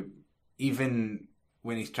striker who, even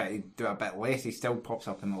when he's trying to do a bit less, he still pops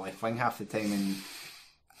up in the left wing half the time. And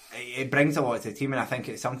it brings a lot to the team, and I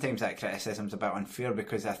think sometimes that criticism's a bit unfair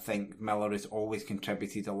because I think Miller has always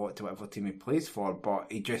contributed a lot to whatever team he plays for,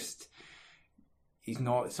 but he's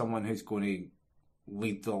not someone who's going to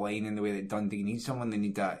lead the line in the way that Dundee needs someone. They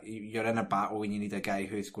need that. You're in a battle and you need a guy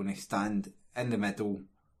who's going to stand in the middle,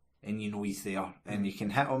 and you know he's there, and you can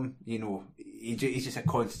hit him. You know, he's just a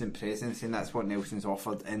constant presence, and that's what Nelson's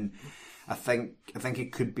offered. And I think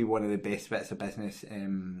it could be one of the best bits of business,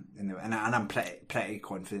 and I'm pretty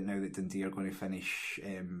confident now that Dundee are going to finish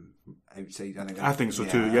outside. I think so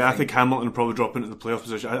too. Yeah, I think Hamilton will probably drop into the playoff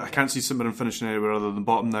position. I can't see St Mirren finishing anywhere other than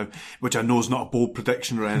bottom now, which I know is not a bold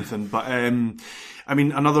prediction or anything. But I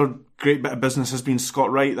mean, another great bit of business has been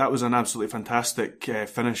Scott Wright. That was an absolutely fantastic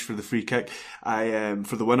finish for the free kick.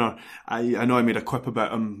 For the winner. I know I made a quip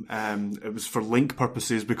about him. It was for link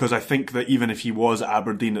purposes because I think that even if he was at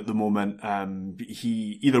Aberdeen at the moment,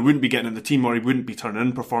 he either wouldn't be getting in the team or he wouldn't be turning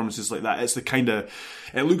in performances like that.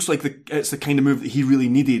 It looks like it's the kind of move that he really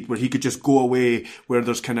needed, where he could just go away, where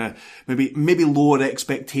there's kind of maybe lower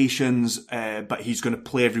expectations, but he's going to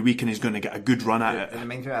play every week and he's going to get a good run at it. In the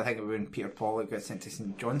meantime, I think it was when Peter Pollock got sent to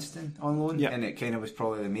St Johnstone on loan, and it kind of was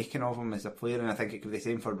probably the making of him as a player. And I think it could be the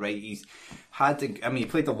same for Wright. He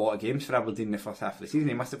played a lot of games for Aberdeen in the first half of the season.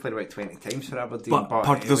 He must have played about 20 times for Aberdeen. But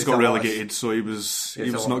Parkdale's got relegated, so he was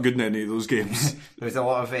not good in any of those games. There was a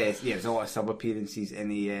lot of sub appearances,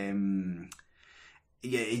 and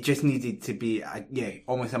he just needed to be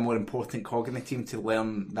almost a more important cog in the team to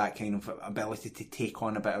learn that kind of ability to take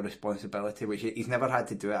on a bit of responsibility, which he's never had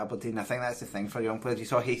to do at Aberdeen. I think that's the thing for young players. You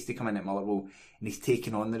saw Hastie come in at Motherwell and he's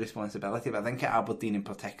taken on the responsibility, but I think at Aberdeen in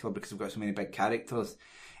particular, because we've got so many big characters,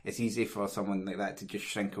 it's easy for someone like that to just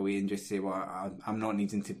shrink away and just say, well, I'm not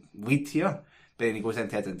needing to lead here. But then he goes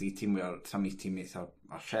into a Dundee team where some of his teammates are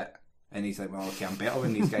shit, and he's like, well, okay, I'm better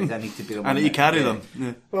than these guys. I need to be the one. I need to carry them.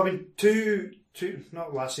 Yeah. Well, I mean, two,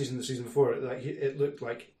 not last season, the season before, it looked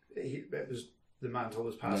like it was the mantle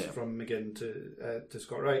was passed from McGinn to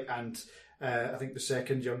Scott Wright, and I think the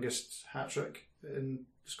second youngest hat trick in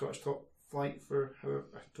Scottish top flight for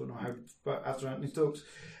I don't know how, but after Anthony Stokes.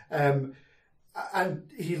 And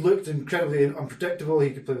he looked incredibly unpredictable.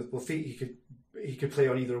 He could play with both feet. He could play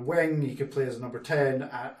on either wing. He could play as a number 10,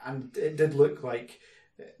 and it did look like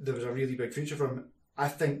there was a really big future for him. I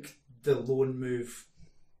think the loan move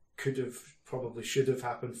should have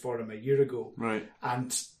happened for him a year ago. Right.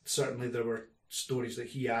 And certainly there were stories that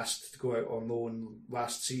he asked to go out on loan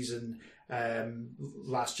last season,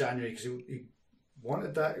 last January, because he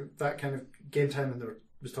wanted that kind of game time, and there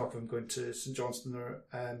was talk of him going to St Johnstone, or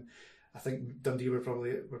I think Dundee were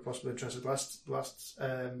possibly interested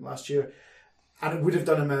last year, and it would have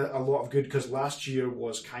done him a lot of good, because last year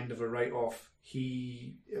was kind of a write-off.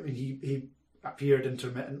 He appeared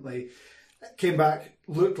intermittently, came back,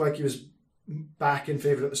 looked like he was back in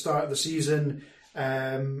favour at the start of the season,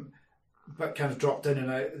 but kind of dropped in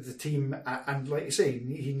and out of the team. And like you say,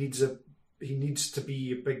 he needs to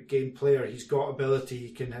be a big game player. He's got ability.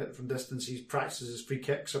 He can hit it from distance. He practices his free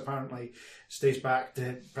kicks. Apparently, stays back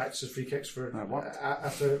to practice his free kicks for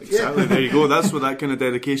after. Exactly. There you go. That's what that kind of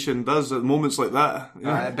dedication does at moments like that.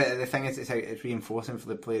 Yeah. But the thing is, it's reinforcing for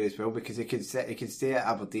the player as well, because he could stay at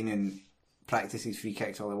Aberdeen and practice his free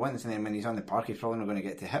kicks all at once, and then when he's on the park, he's probably not going to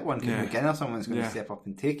get to hit one, because McGinn or someone's going to step up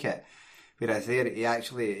and take it. Whereas there, he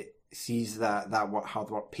actually sees that hard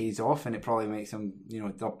work pays off, and it probably makes him,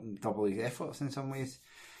 double his efforts in some ways.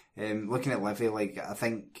 Looking at Livy, I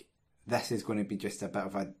think this is going to be just a bit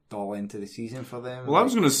of a dull end to the season for them. Well, I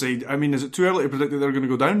was going to say, is it too early to predict that they're going to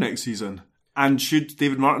go down next season? And should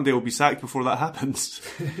David Martindale be sacked before that happens?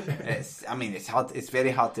 It's hard. It's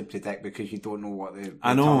very hard to predict, because you don't know what the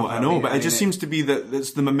I know, but it just seems to be that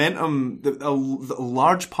it's the momentum, a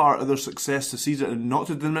large part of their success this season, and not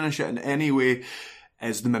to diminish it in any way,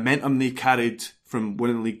 is the momentum they carried from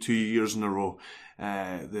winning the league 2 years in a row,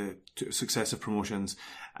 the successive promotions,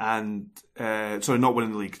 and sorry, not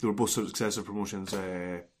winning the league. They were both successive promotions.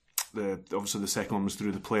 Obviously the second one was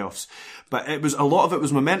through the playoffs, but a lot of it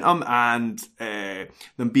was momentum, and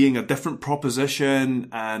them being a different proposition,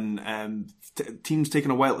 and teams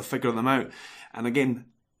taking a while to figure them out. And again,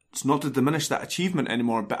 it's not to diminish that achievement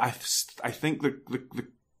anymore, but I think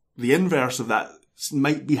the inverse of that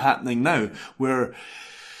might be happening now, where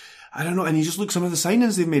I don't know. And you just look at some of the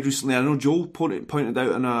signings they've made recently. I know Joel pointed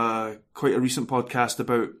out in quite a recent podcast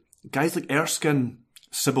about guys like Erskine.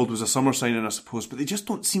 Sibbald was a summer signing, I suppose, but they just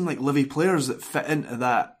don't seem like Livy players that fit into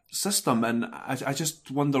that system, and I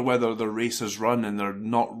just wonder whether their race is run and they're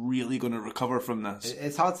not really going to recover from this.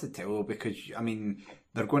 It's hard to tell, because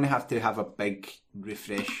they're going to have a big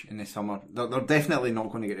refresh in the summer. They're definitely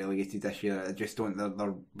not going to get relegated this year. I just don't.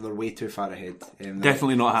 They're way too far ahead.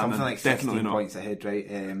 Definitely not happening. Something like 16 points ahead, right?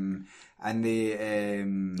 And they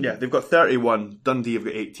they've got 31. Dundee have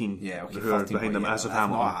got 18. Yeah, okay, who are behind them as of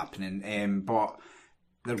Hamilton. Not happening. But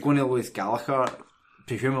they're going to lose Gallagher.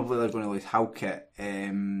 Presumably they're going to lose Halkett.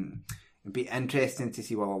 It'd be interesting to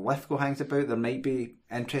see what Lithgow hangs about. There might be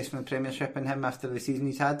interest in the Premiership in him after the season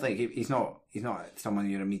he's had. Like he's not someone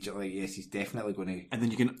you're immediately like, yes, he's definitely going to. And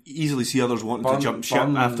then you can easily see others wanting to jump ship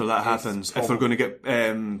after that happens if they're going to get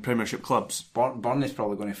Premiership clubs. Burn is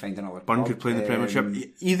probably going to find another. Burn could play in the Premiership.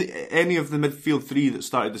 Either any of the midfield three that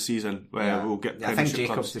started the season will get Premiership clubs. I think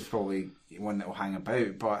Jacobs is probably one that will hang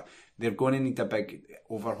about, but they're going to need a big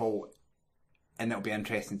overhaul, and it'll be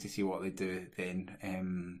interesting to see what they do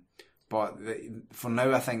then. But for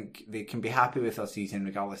now, I think they can be happy with their season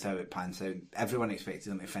regardless of how it pans out. Everyone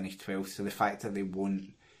expected them to finish 12th, so the fact that they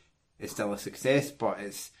won't is still a success. But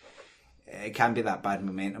it can be that bad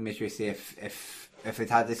momentum, as you say. If they'd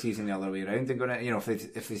had the season the other way around, they're gonna,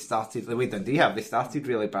 if they started the way Dundee have, they started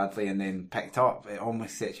really badly and then picked up. It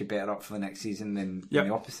almost sets you better up for the next season than the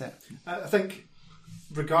opposite. I think,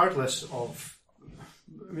 regardless of,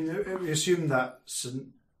 we assume that St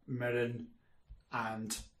Mirren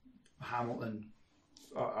and Hamilton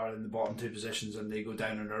are in the bottom two positions and they go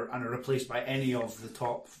down and are replaced by any of the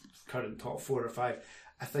current top 4 or 5.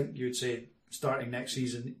 I think you would say starting next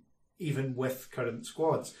season, even with current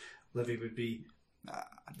squads, Livy would be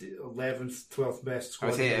the 11th, 12th best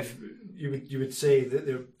squad. You would say that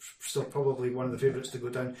they're still probably one of the favourites to go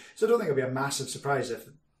down. So I don't think it'll be a massive surprise if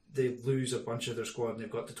they lose a bunch of their squad and they've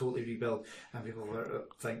got to totally rebuild and people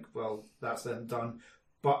think, well, that's then done.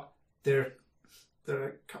 But they're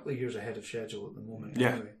a couple of years ahead of schedule at the moment.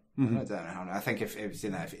 Yeah. Anyway. Mm-hmm. I don't know. I think if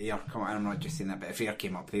Ayr come, I'm not just saying that, but if Ayr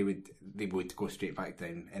came up, they would go straight back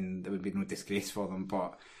down, and there would be no disgrace for them.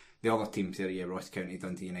 But the other teams there, Ross County,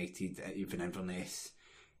 Dundee United, even Inverness,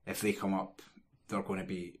 if they come up, they're going to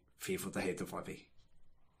be favoured ahead of Livy.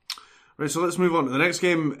 Right, so let's move on to the next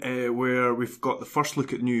game, where we've got the first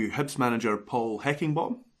look at new Hibs manager Paul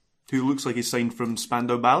Heckingbottom, who looks like he's signed from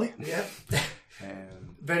Spandau Ballet. Yeah.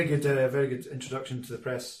 Very good introduction to the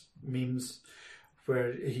press memes,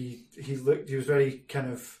 where he was very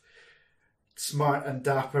kind of smart and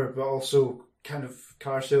dapper, but also kind of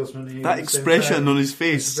car salesman. That expression on his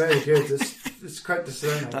face, it's very good. It's quite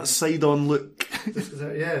discerning. That side-on look. It's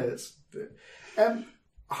very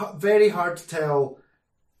hard to tell.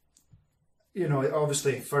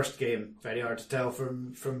 Obviously, first game, very hard to tell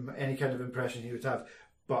from any kind of impression he would have,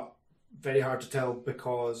 but very hard to tell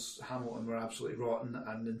because Hamilton were absolutely rotten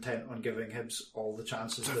and intent on giving Hibs all the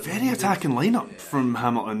chances. It's a very attacking lineup from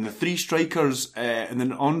Hamilton. The 3 strikers and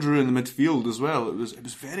then Andrew in the midfield as well. It was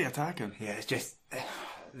very attacking. Yeah, it's just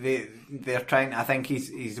they're trying. I think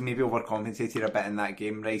he's maybe overcompensated a bit in that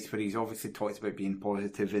game, right? Where he's obviously talked about being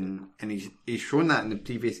positive and he's shown that in the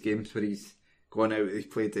previous games where he's gone out. He's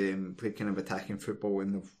played kind of attacking football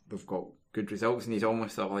and they've got good results, and he's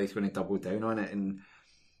almost thought, well, he's going to double down on it and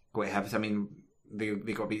go to Hibs. I mean, they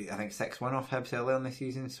got beat, I think 6-1 off Hibs earlier in the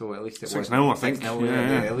season, so at least it wasn't 6-0, I think. 6-0,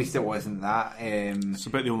 yeah. At least it wasn't that. It's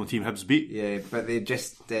about the only team Hibs beat. Yeah, but they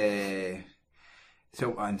just and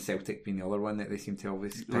Celtic being the other one that they seem to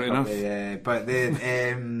always pick right up. Enough. But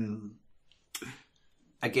then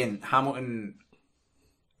again, Hamilton.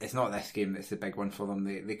 It's not this game that's the big one for them.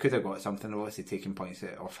 They could have got something. They've obviously taken points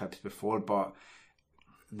off Hibs before, but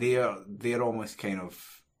they're almost kind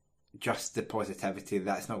of just the positivity.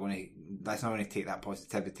 That's not going to take that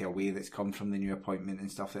positivity away that's come from the new appointment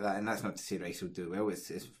and stuff like that. And that's not to say Rice will do well. It's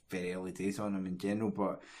very early days on him in general,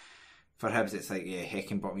 but for Hibs, it's like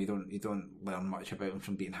Heckingbottom. You don't learn much about him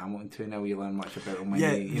from beating Hamilton 2-0. You learn much about him when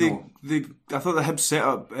I thought the Hibs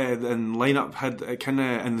setup and lineup had kind of,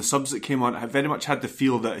 and the subs that came on, very much had the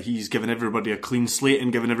feel that he's given everybody a clean slate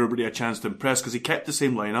and given everybody a chance to impress, because he kept the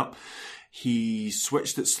same lineup. He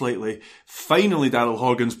switched it slightly. Finally, Daryl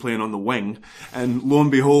Horgan's playing on the wing, and lo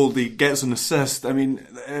and behold, he gets an assist. I mean,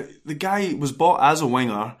 the guy was bought as a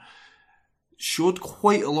winger, showed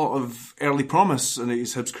quite a lot of early promise in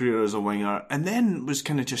his Hibs career as a winger, and then was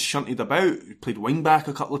kind of just shunted about. He played wing back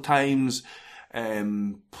a couple of times,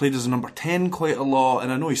 played as a number 10 quite a lot,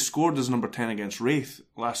 and I know he scored as number 10 against Raith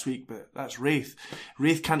last week, but that's Raith.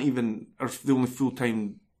 Raith are the only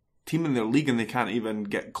full-time team in their league, and they can't even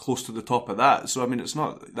get close to the top of that. So I mean, it's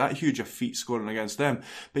not that huge a feat scoring against them.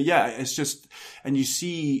 But yeah, it's just, and you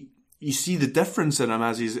see the difference in him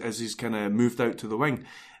as he's kind of moved out to the wing.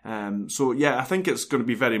 So yeah, I think it's going to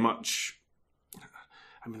be very much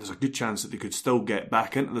I mean, there's a good chance that they could still get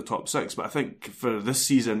back into the top 6. But I think for this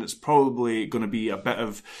season, it's probably going to be a bit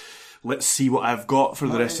of, let's see what I've got for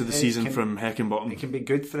the rest of the season from Heckingbottom. It can be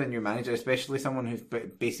good for a new manager, especially someone who's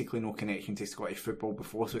basically no connection to Scottish football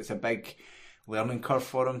before, so it's a big learning curve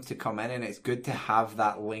for him to come in, and it's good to have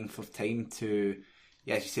that length of time to,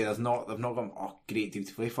 as you say, they've not got a great deal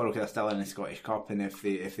to play for, because they're still in the Scottish Cup, and if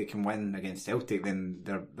they can win against Celtic, then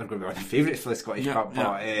they're going to be one of the favourites for the Scottish Cup. Yeah.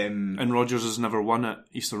 But, and Rodgers has never won at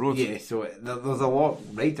Easter Road. Yeah, so there's a lot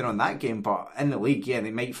riding on that game, but in the league,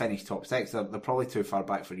 they might finish top 6. They're probably too far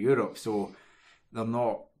back for Europe, so they're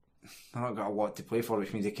not got a lot to play for,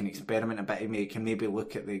 which means they can experiment a bit. They can maybe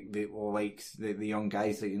look at the likes, the young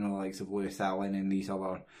guys, like, the likes of Lewis Allen and these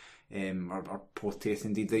other, or Porteous,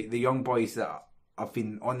 indeed, the young boys that have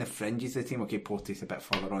been on the fringes of the team. Okay, Porteous a bit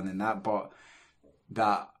further on than that, but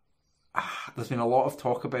there's been a lot of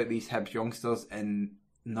talk about these Hibs youngsters, and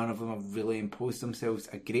none of them have really imposed themselves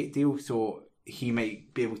a great deal, so he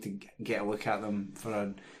might be able to get a look at them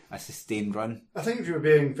for a sustained run. I think if you were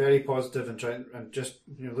being very positive and trying and just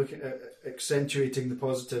looking at accentuating the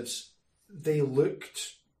positives, they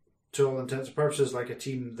looked, to all intents and purposes, like a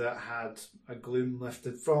team that had a gloom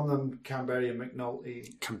lifted from them. Canberra and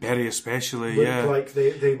McNulty. Canberra especially, looked like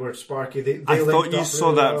they were sparky. I thought you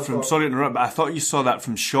saw that from, sorry to interrupt, but I thought you saw that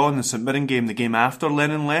from Shaw in the St Mirren game, the game after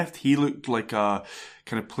Lennon left. He looked like a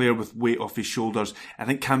kind of player with weight off his shoulders. I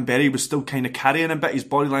think Canberra was still kind of carrying a bit. His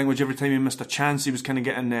body language, every time he missed a chance, he was kind of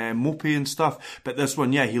getting mopey and stuff. But this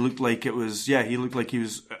one, he looked like he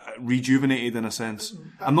was rejuvenated in a sense.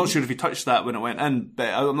 I'm not sure if he touched that when it went in, but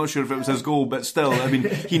I'm not sure if it was his goal. But still, I mean,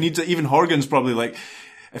 he needs it. Even Horgan's probably like,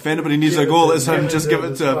 if anybody needs a goal, it's him. Just give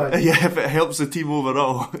it to him. Yeah, if it helps the team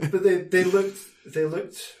overall. But they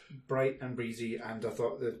looked bright and breezy, and I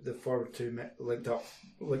thought the forward two linked up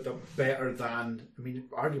better than,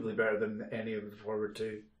 arguably better than any of the forward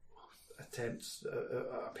two attempts,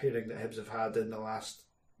 a pairing that Hibs have had in the last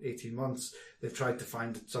 18 months. They've tried to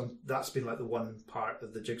find some, that's been like the one part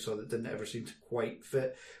of the jigsaw that didn't ever seem to quite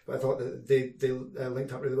fit, but I thought that they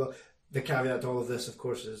linked up really well. The caveat to all of this, of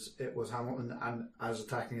course, is it was Hamilton, and as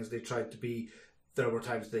attacking as they tried to be, there were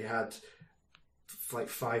times they had like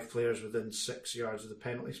 5 players within 6 yards of the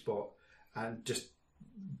penalty spot, and just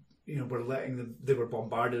were letting them. They were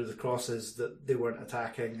bombarded with crosses that they weren't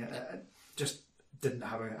attacking. Just didn't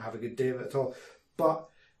have a good day of it at all. But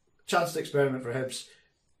chance to experiment for Hibs.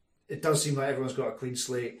 It does seem like everyone's got a clean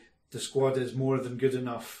slate. The squad is more than good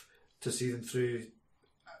enough to see them through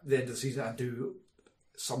the end of the season and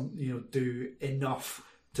do enough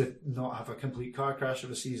to not have a complete car crash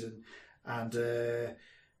of a season. And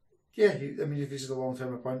if he's a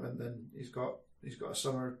long-term appointment, then he's got a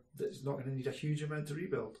summer that's not going to need a huge amount to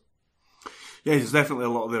rebuild. Yeah, there's definitely a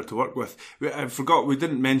lot there to work with. I forgot, we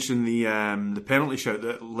didn't mention the penalty shout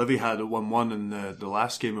that Livy had at 1-1 in the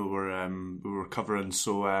last game we were covering.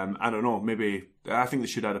 So I don't know, maybe I think they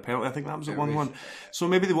should add a penalty. I think that was at 1-1. So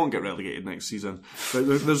maybe they won't get relegated next season. But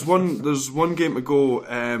there's one game to go,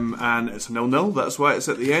 and it's 0-0. That's why it's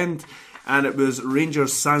at the end. And it was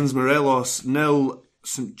Rangers Sans Morelos 0,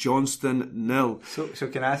 St Johnstone 0. So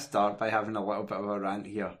can I start by having a little bit of a rant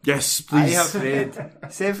here? Yes, please. I have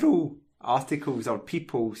read several articles or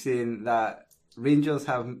people saying that Rangers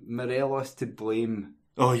have Morelos to blame.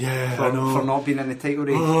 Oh yeah, for not being in the title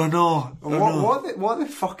race. Oh no! What the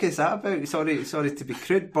fuck is that about? Sorry to be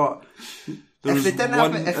crude, but there was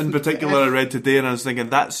one in particular I read today, and I was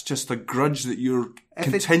thinking that's just a grudge that you're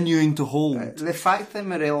continuing to hold. The fact that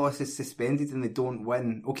Morelos is suspended and they don't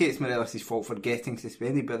win, okay, it's Morelos' fault for getting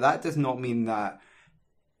suspended, but that does not mean that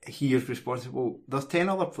he is responsible. There's 10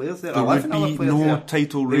 other players there. There would be no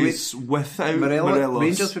title race without Morelos.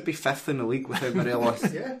 Rangers would be 5th in the league without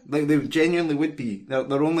Morelos. Yeah. Like, they genuinely would be.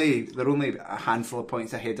 They're only a handful of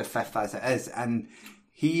points ahead of 5th as it is, and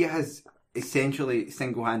he has essentially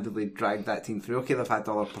single-handedly dragged that team through. Okay, they've had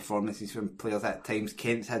other performances from players at times.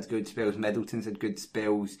 Kent's had good spells, Middleton's had good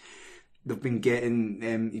spells. They've been getting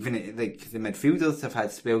even like the midfielders have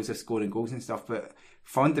had spells of scoring goals and stuff, but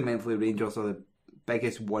fundamentally Rangers are the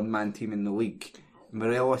biggest one-man team in the league.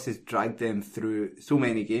 Morelos has dragged them through so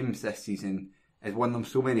many games this season, has won them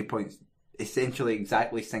so many points, essentially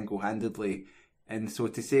exactly single-handedly. And so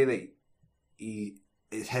to say that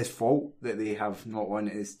it's his fault that they have not won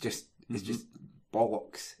is just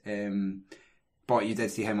bollocks. But you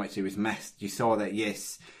did see how much he was missed. You saw that,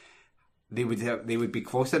 yes, they would be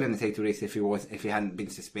closer in the title race if he hadn't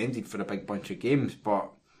been suspended for a big bunch of games,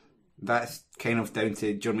 but that's kind of down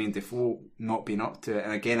to Jermaine Defoe not being up to it.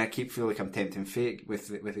 And again, I keep feeling like I'm tempting fate with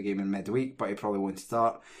the game in midweek, but he probably won't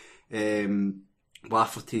start.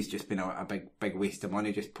 Lafferty's just been a big waste of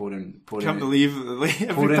money, just pouring. Can't believe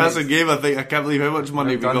every passing game. I can't believe how much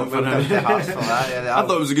money we got for him. I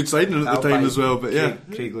thought it was a good signing at the time as well, but yeah,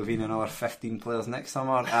 Craig Levein and another 15 players next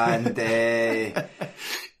summer, and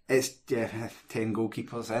it's 10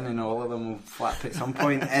 goalkeepers in, and all of them will flap at some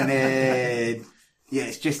point. And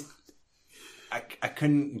it's just I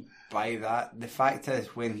couldn't buy that. The fact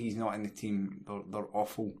is, when he's not in the team, they're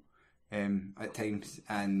awful. At times,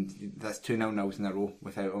 and that's 2-0 in a row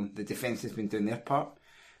without him. The defence has been doing their part.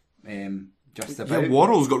 Just about. Yeah,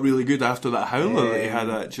 Worrell's got really good after that howler that he had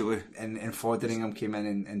actually. And Fotheringham came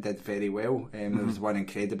in and did very well. There was one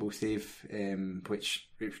incredible save, which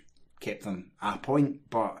kept them a point.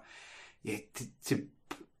 But yeah, to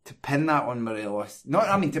pin that on Morelos,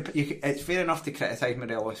 it's fair enough to criticise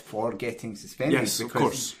Morelos for getting suspended. Yes,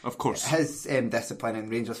 of course. His discipline, and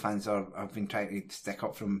Rangers fans have been trying to stick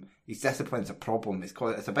up for him. His discipline's a problem.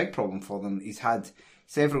 It's a big problem for them. He's had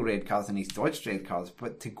several red cards and he's dodged red cards.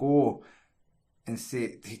 But to go and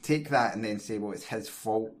to take that and then say, well, it's his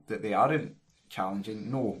fault that they aren't challenging.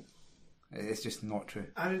 No, it's just not true.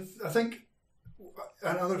 And I think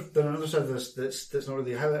another side of this that's not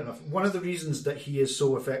really highlighted enough. One of the reasons that he is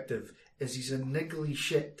so effective is he's a niggly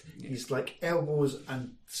shit. Yeah. He's like elbows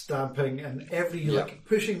and stamping and like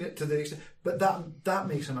pushing it to the extent. But that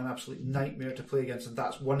makes him an absolute nightmare to play against, and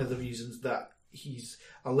that's one of the reasons that he's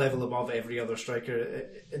a level above every other striker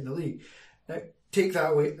in the league. Now, take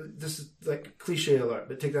that away. This is like cliche alert,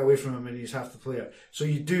 but take that away from him and he's half the player. So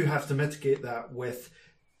you do have to mitigate that with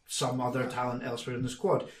some other talent elsewhere in the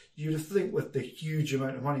squad. You'd think with the huge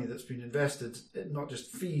amount of money that's been invested, not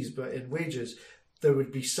just fees but in wages, there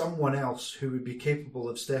would be someone else who would be capable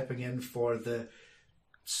of stepping in for the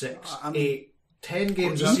 6, 8, 10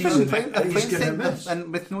 games a season that he's going to miss.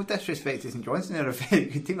 And with no disrespect to St Johnstone, they're a very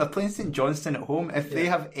good team. They're playing St Johnstone at home. If they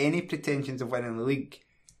have any pretensions of winning the league,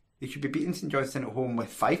 they should be beating St Johnstone at home with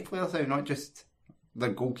 5 players out, not just their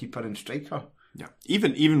goalkeeper and striker. Yeah,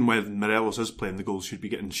 even when Morelos is playing, the goals should be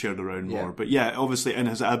getting shared around more. But yeah, obviously in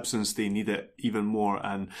his absence, they need it even more,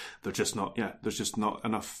 and they're just not. Yeah, there's just not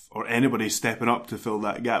enough, or anybody stepping up to fill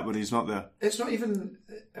that gap when he's not there. It's not even.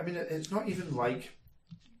 I mean, it's not even like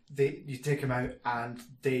you take him out and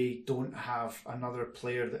they don't have another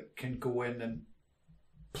player that can go in and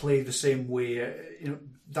play the same way.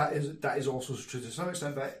 That is also true to some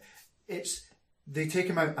extent, but it's. They take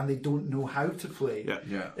him out and they don't know how to play.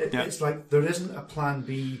 It's like there isn't a plan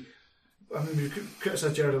B. I mean, we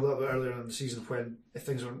criticised Gerrard a little bit earlier in the season when, if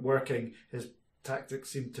things weren't working, his tactics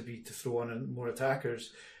seemed to be to throw on more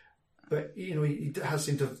attackers. But he has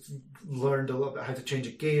seemed to have learned a little bit how to change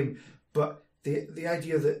a game. But the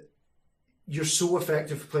idea that you're so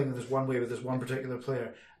effective playing this one way with this one particular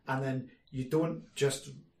player, and then you don't just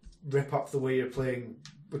rip up the way you're playing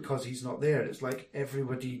because he's not there. It's like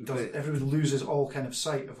everybody loses all kind of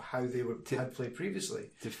sight of how they had played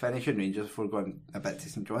previously. To finish in Rangers, before going a bit to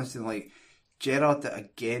St Johnstone, like Gerrard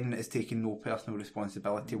again is taking no personal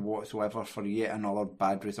responsibility whatsoever for yet another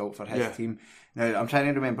bad result for his team. Now I'm trying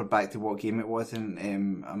to remember back to what game it was, and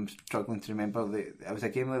I'm struggling to remember. It was a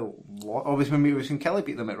game like it was when Kelly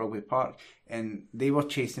beat them at Rugby Park, and they were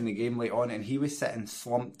chasing the game late on, and he was sitting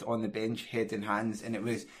slumped on the bench, head in hands, and it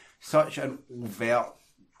was such an overt,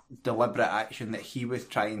 deliberate action that he was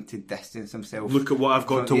trying to distance himself. Look at what I've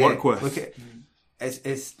got to work with. Look at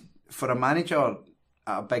it's for a manager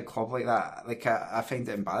at a big club like that. Like I find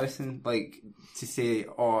it embarrassing. Like to say,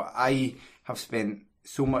 I have spent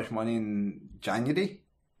so much money in January,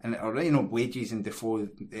 and wages in Defoe,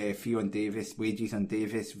 fee on Davis, wages on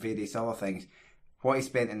Davis, various other things. What he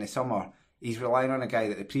spent in the summer, he's relying on a guy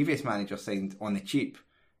that the previous manager signed on the cheap,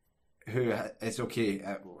 who is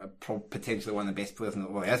potentially one of the best players in the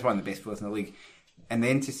league. He is one of the best players in the league. And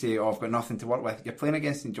then to say, I've got nothing to work with. You're playing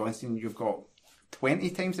against St Johnstone, you've got 20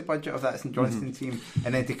 times the budget of that St Johnstone team,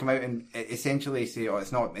 and then to come out and essentially say,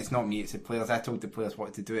 it's not me, it's the players. I told the players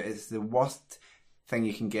what to do. It's the worst thing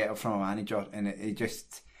you can get from a manager, and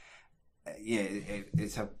it's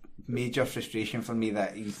a major frustration for me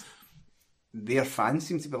that their fans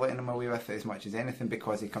seem to be letting him away with it as much as anything,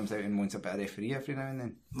 because he comes out and moans about a referee every now and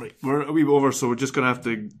then. Right, we're a wee bit over, so we're just going to have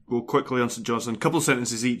to go quickly on St Johnstone. A couple of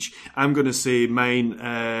sentences each. I'm going to say mine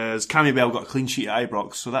is Cammy Bell got a clean sheet at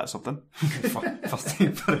Ibrox, so that's something. First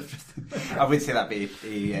time for everything. I would say that'd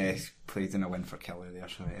be played in a win for Kelly there,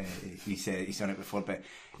 so he said he's done it before, but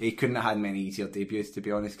he couldn't have had many easier debuts, to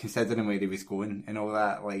be honest, considering where he was going and all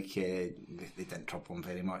that. Like, they didn't trouble him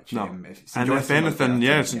very much. No. If anything,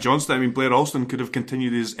 St Johnstone, I mean, Blair Alston could have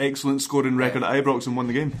continued his excellent scoring record at Ibrox and won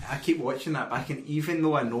the game. I keep watching that back, and even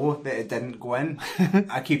though I know that it didn't go in,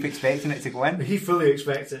 I keep expecting it to go in. He fully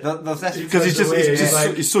expects it. There's this, because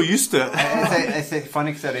he's so used to it. It's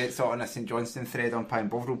funny because I read sort of on a St Johnstone thread on Pine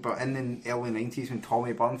Bovril, but in the early 90s when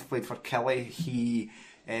Tommy Burns played for Kelly,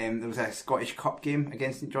 there was a Scottish Cup game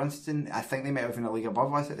against St Johnstone. I think they might have been a league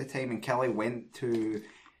above us at the time, and Kelly went to,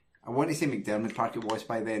 I want to say McDermott Park it was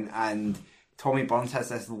by then, and Tommy Burns has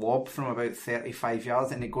this lob from about 35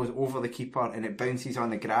 yards and it goes over the keeper and it bounces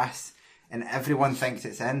on the grass and everyone thinks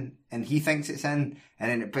it's in and he thinks it's in,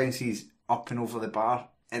 and then it bounces up and over the bar,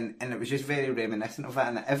 and it was just very reminiscent of that,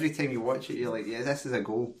 and every time you watch it you're like, yeah, this is a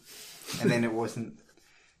goal, and then it wasn't.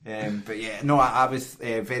 But yeah, no, I was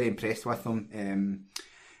very impressed with them.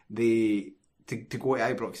 To go to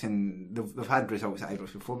Ibrox, and they've had results at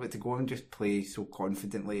Ibrox before, but to go and just play so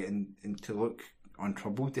confidently and to look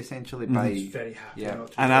untroubled essentially by very happy. Yeah,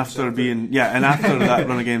 and after after that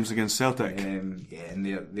run of games against Celtic, and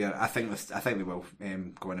they're I think they will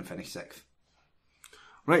go in and finish 6th.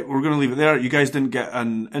 Right, we're going to leave it there. You guys didn't get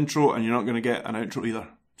an intro, and you're not going to get an outro either.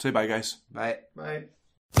 Say bye, guys. Bye. Bye.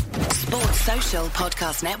 Sports Social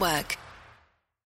Podcast Network.